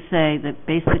but- me to say that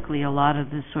basically a lot of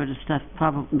this sort of stuff,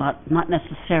 probably not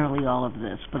necessarily all of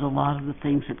this, but a lot of the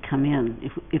things that come in,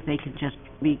 if they could just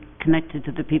be connected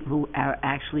to the people who are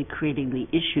actually creating the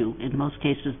issue, in most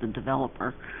cases the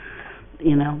developer,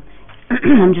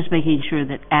 I'm just making sure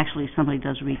that actually somebody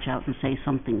does reach out and say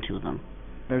something to them.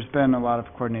 There's been a lot of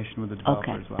coordination with the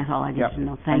developer Okay, as well. that's all I need Yep. to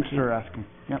know. Thank Thanks you. for asking.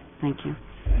 Yep. Thank you.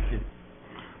 Thank you.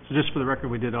 So just for the record,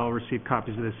 we did all receive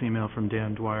copies of this email from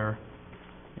Dan Dwyer.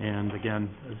 And again,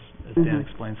 as Dan Mhm.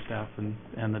 explained, staff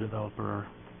and the developer are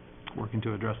working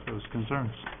to address those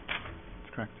concerns.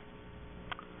 That's correct.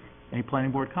 Any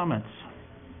planning board comments?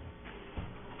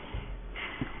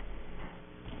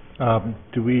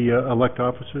 Do we elect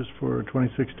officers for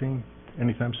 2016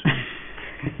 anytime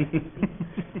soon?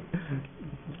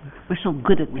 We're so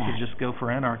good at We that. could just go for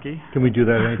anarchy. Can we do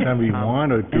that anytime we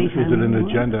want, or is Anytime it we an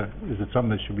want. agenda? Is it something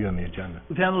that should be on the agenda?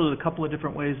 We've handled it a couple of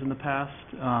different ways in the past.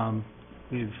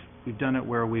 We've done it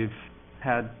where we've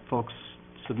had folks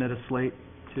submit a slate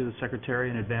to the secretary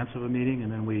in advance of a meeting,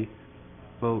 and then we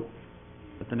vote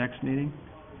at the next meeting.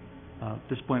 At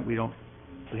this point, we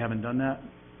haven't done that.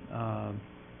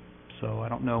 So I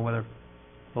don't know whether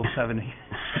folks have any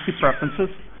preferences.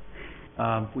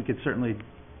 We could certainly,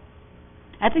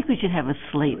 I think we should have a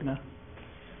slate to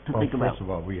Well, think about. first of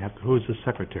all, who's the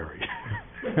secretary?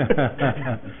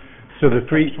 So the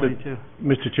three, Page 22.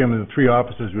 Mr. Chairman, the three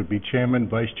officers would be chairman,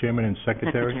 vice chairman, and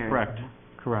secretary? Correct,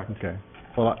 correct. Okay.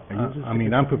 Well, I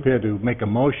mean, I'm prepared to make a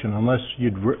motion unless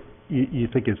you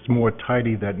think it's more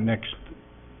tidy that next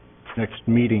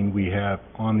meeting we have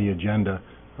on the agenda,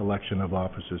 election of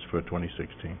officers for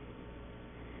 2016.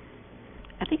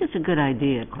 I think it's a good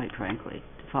idea, quite frankly,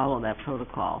 to follow that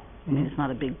protocol. I mean, it's not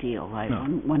a big deal, right? No.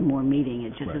 One more meeting,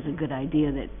 it just Right. is a good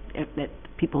idea that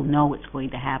people know it's going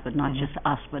to happen, not just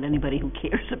us, but anybody who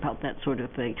cares about that sort of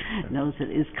thing knows it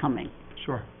is coming.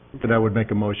 Sure. But I would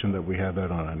make a motion that we have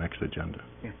that on our next agenda.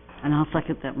 And I'll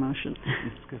second that motion.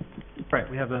 That's good. Right,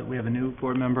 we have a new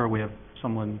board member, we have a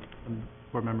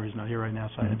board member who's not here right now,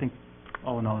 so I think,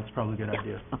 all in all, it's probably a good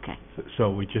idea. Okay.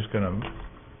 So we're just gonna,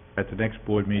 at the next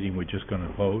board meeting, we're just gonna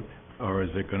vote, or is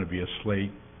it gonna be a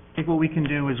slate? I think what we can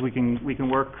do is we can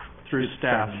work through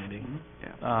staff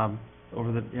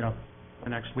over the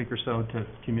next week or so to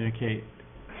communicate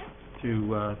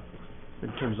to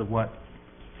in terms of what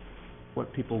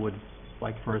people would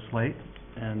like for a slate,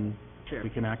 and Sure. we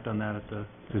can act on that at the...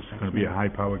 This is going to be a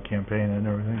high-powered campaign and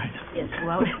everything? Yes,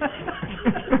 well...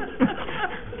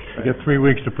 You got 3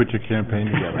 weeks to put your campaign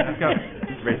together. I've got,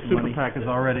 Super PAC is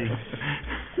already...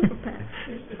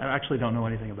 I actually don't know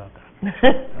anything about that.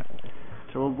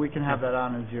 So we can have that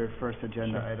on as your first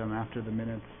agenda item after the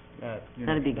minutes.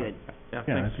 That'd be good. Yeah,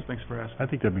 Yeah, thanks for asking. I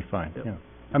think that'd be fine, Yep. yeah.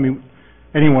 I mean,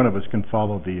 any one of us can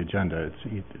follow the agenda,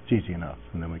 it's easy enough,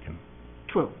 and then we can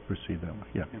True. proceed that way,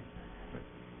 yeah.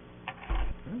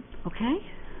 Okay,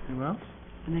 Anyone else?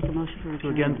 I make a motion for To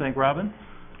adjournment. again thank Robin.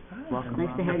 Welcome.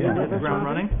 Nice to have Yeah, you with hit the us, ground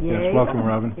Robin. running. Yes, Yay. welcome,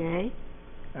 Robin. Yay.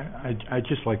 I'd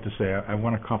just like to say, I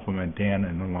want to compliment Dan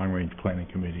and the Long Range Planning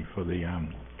Committee for the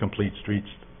Complete Streets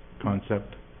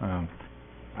concept.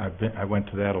 I went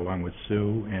to that along with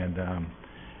Sue, and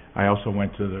I also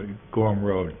went to the Gorham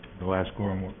Road, the last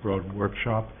Gorham Road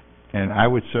workshop, and I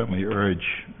would certainly urge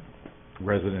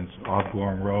residents of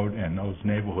Gorham Road and those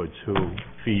neighborhoods who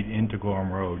feed into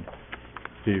Gorham Road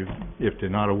to, if they're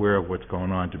not aware of what's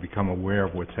going on, to become aware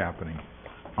of what's happening.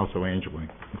 Also Angela,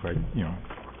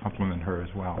 compliment her as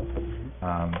well.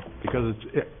 Because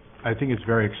I think it's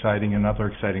very exciting. Another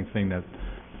exciting thing that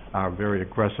our very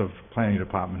aggressive planning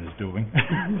department is doing.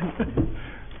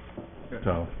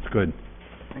 So, it's good.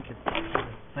 Thank you.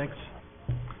 Thanks.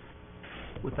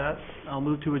 With that, I'll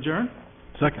move to adjourn.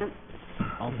 Second.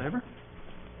 All in favor?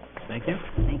 Thank you.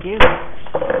 Thank you.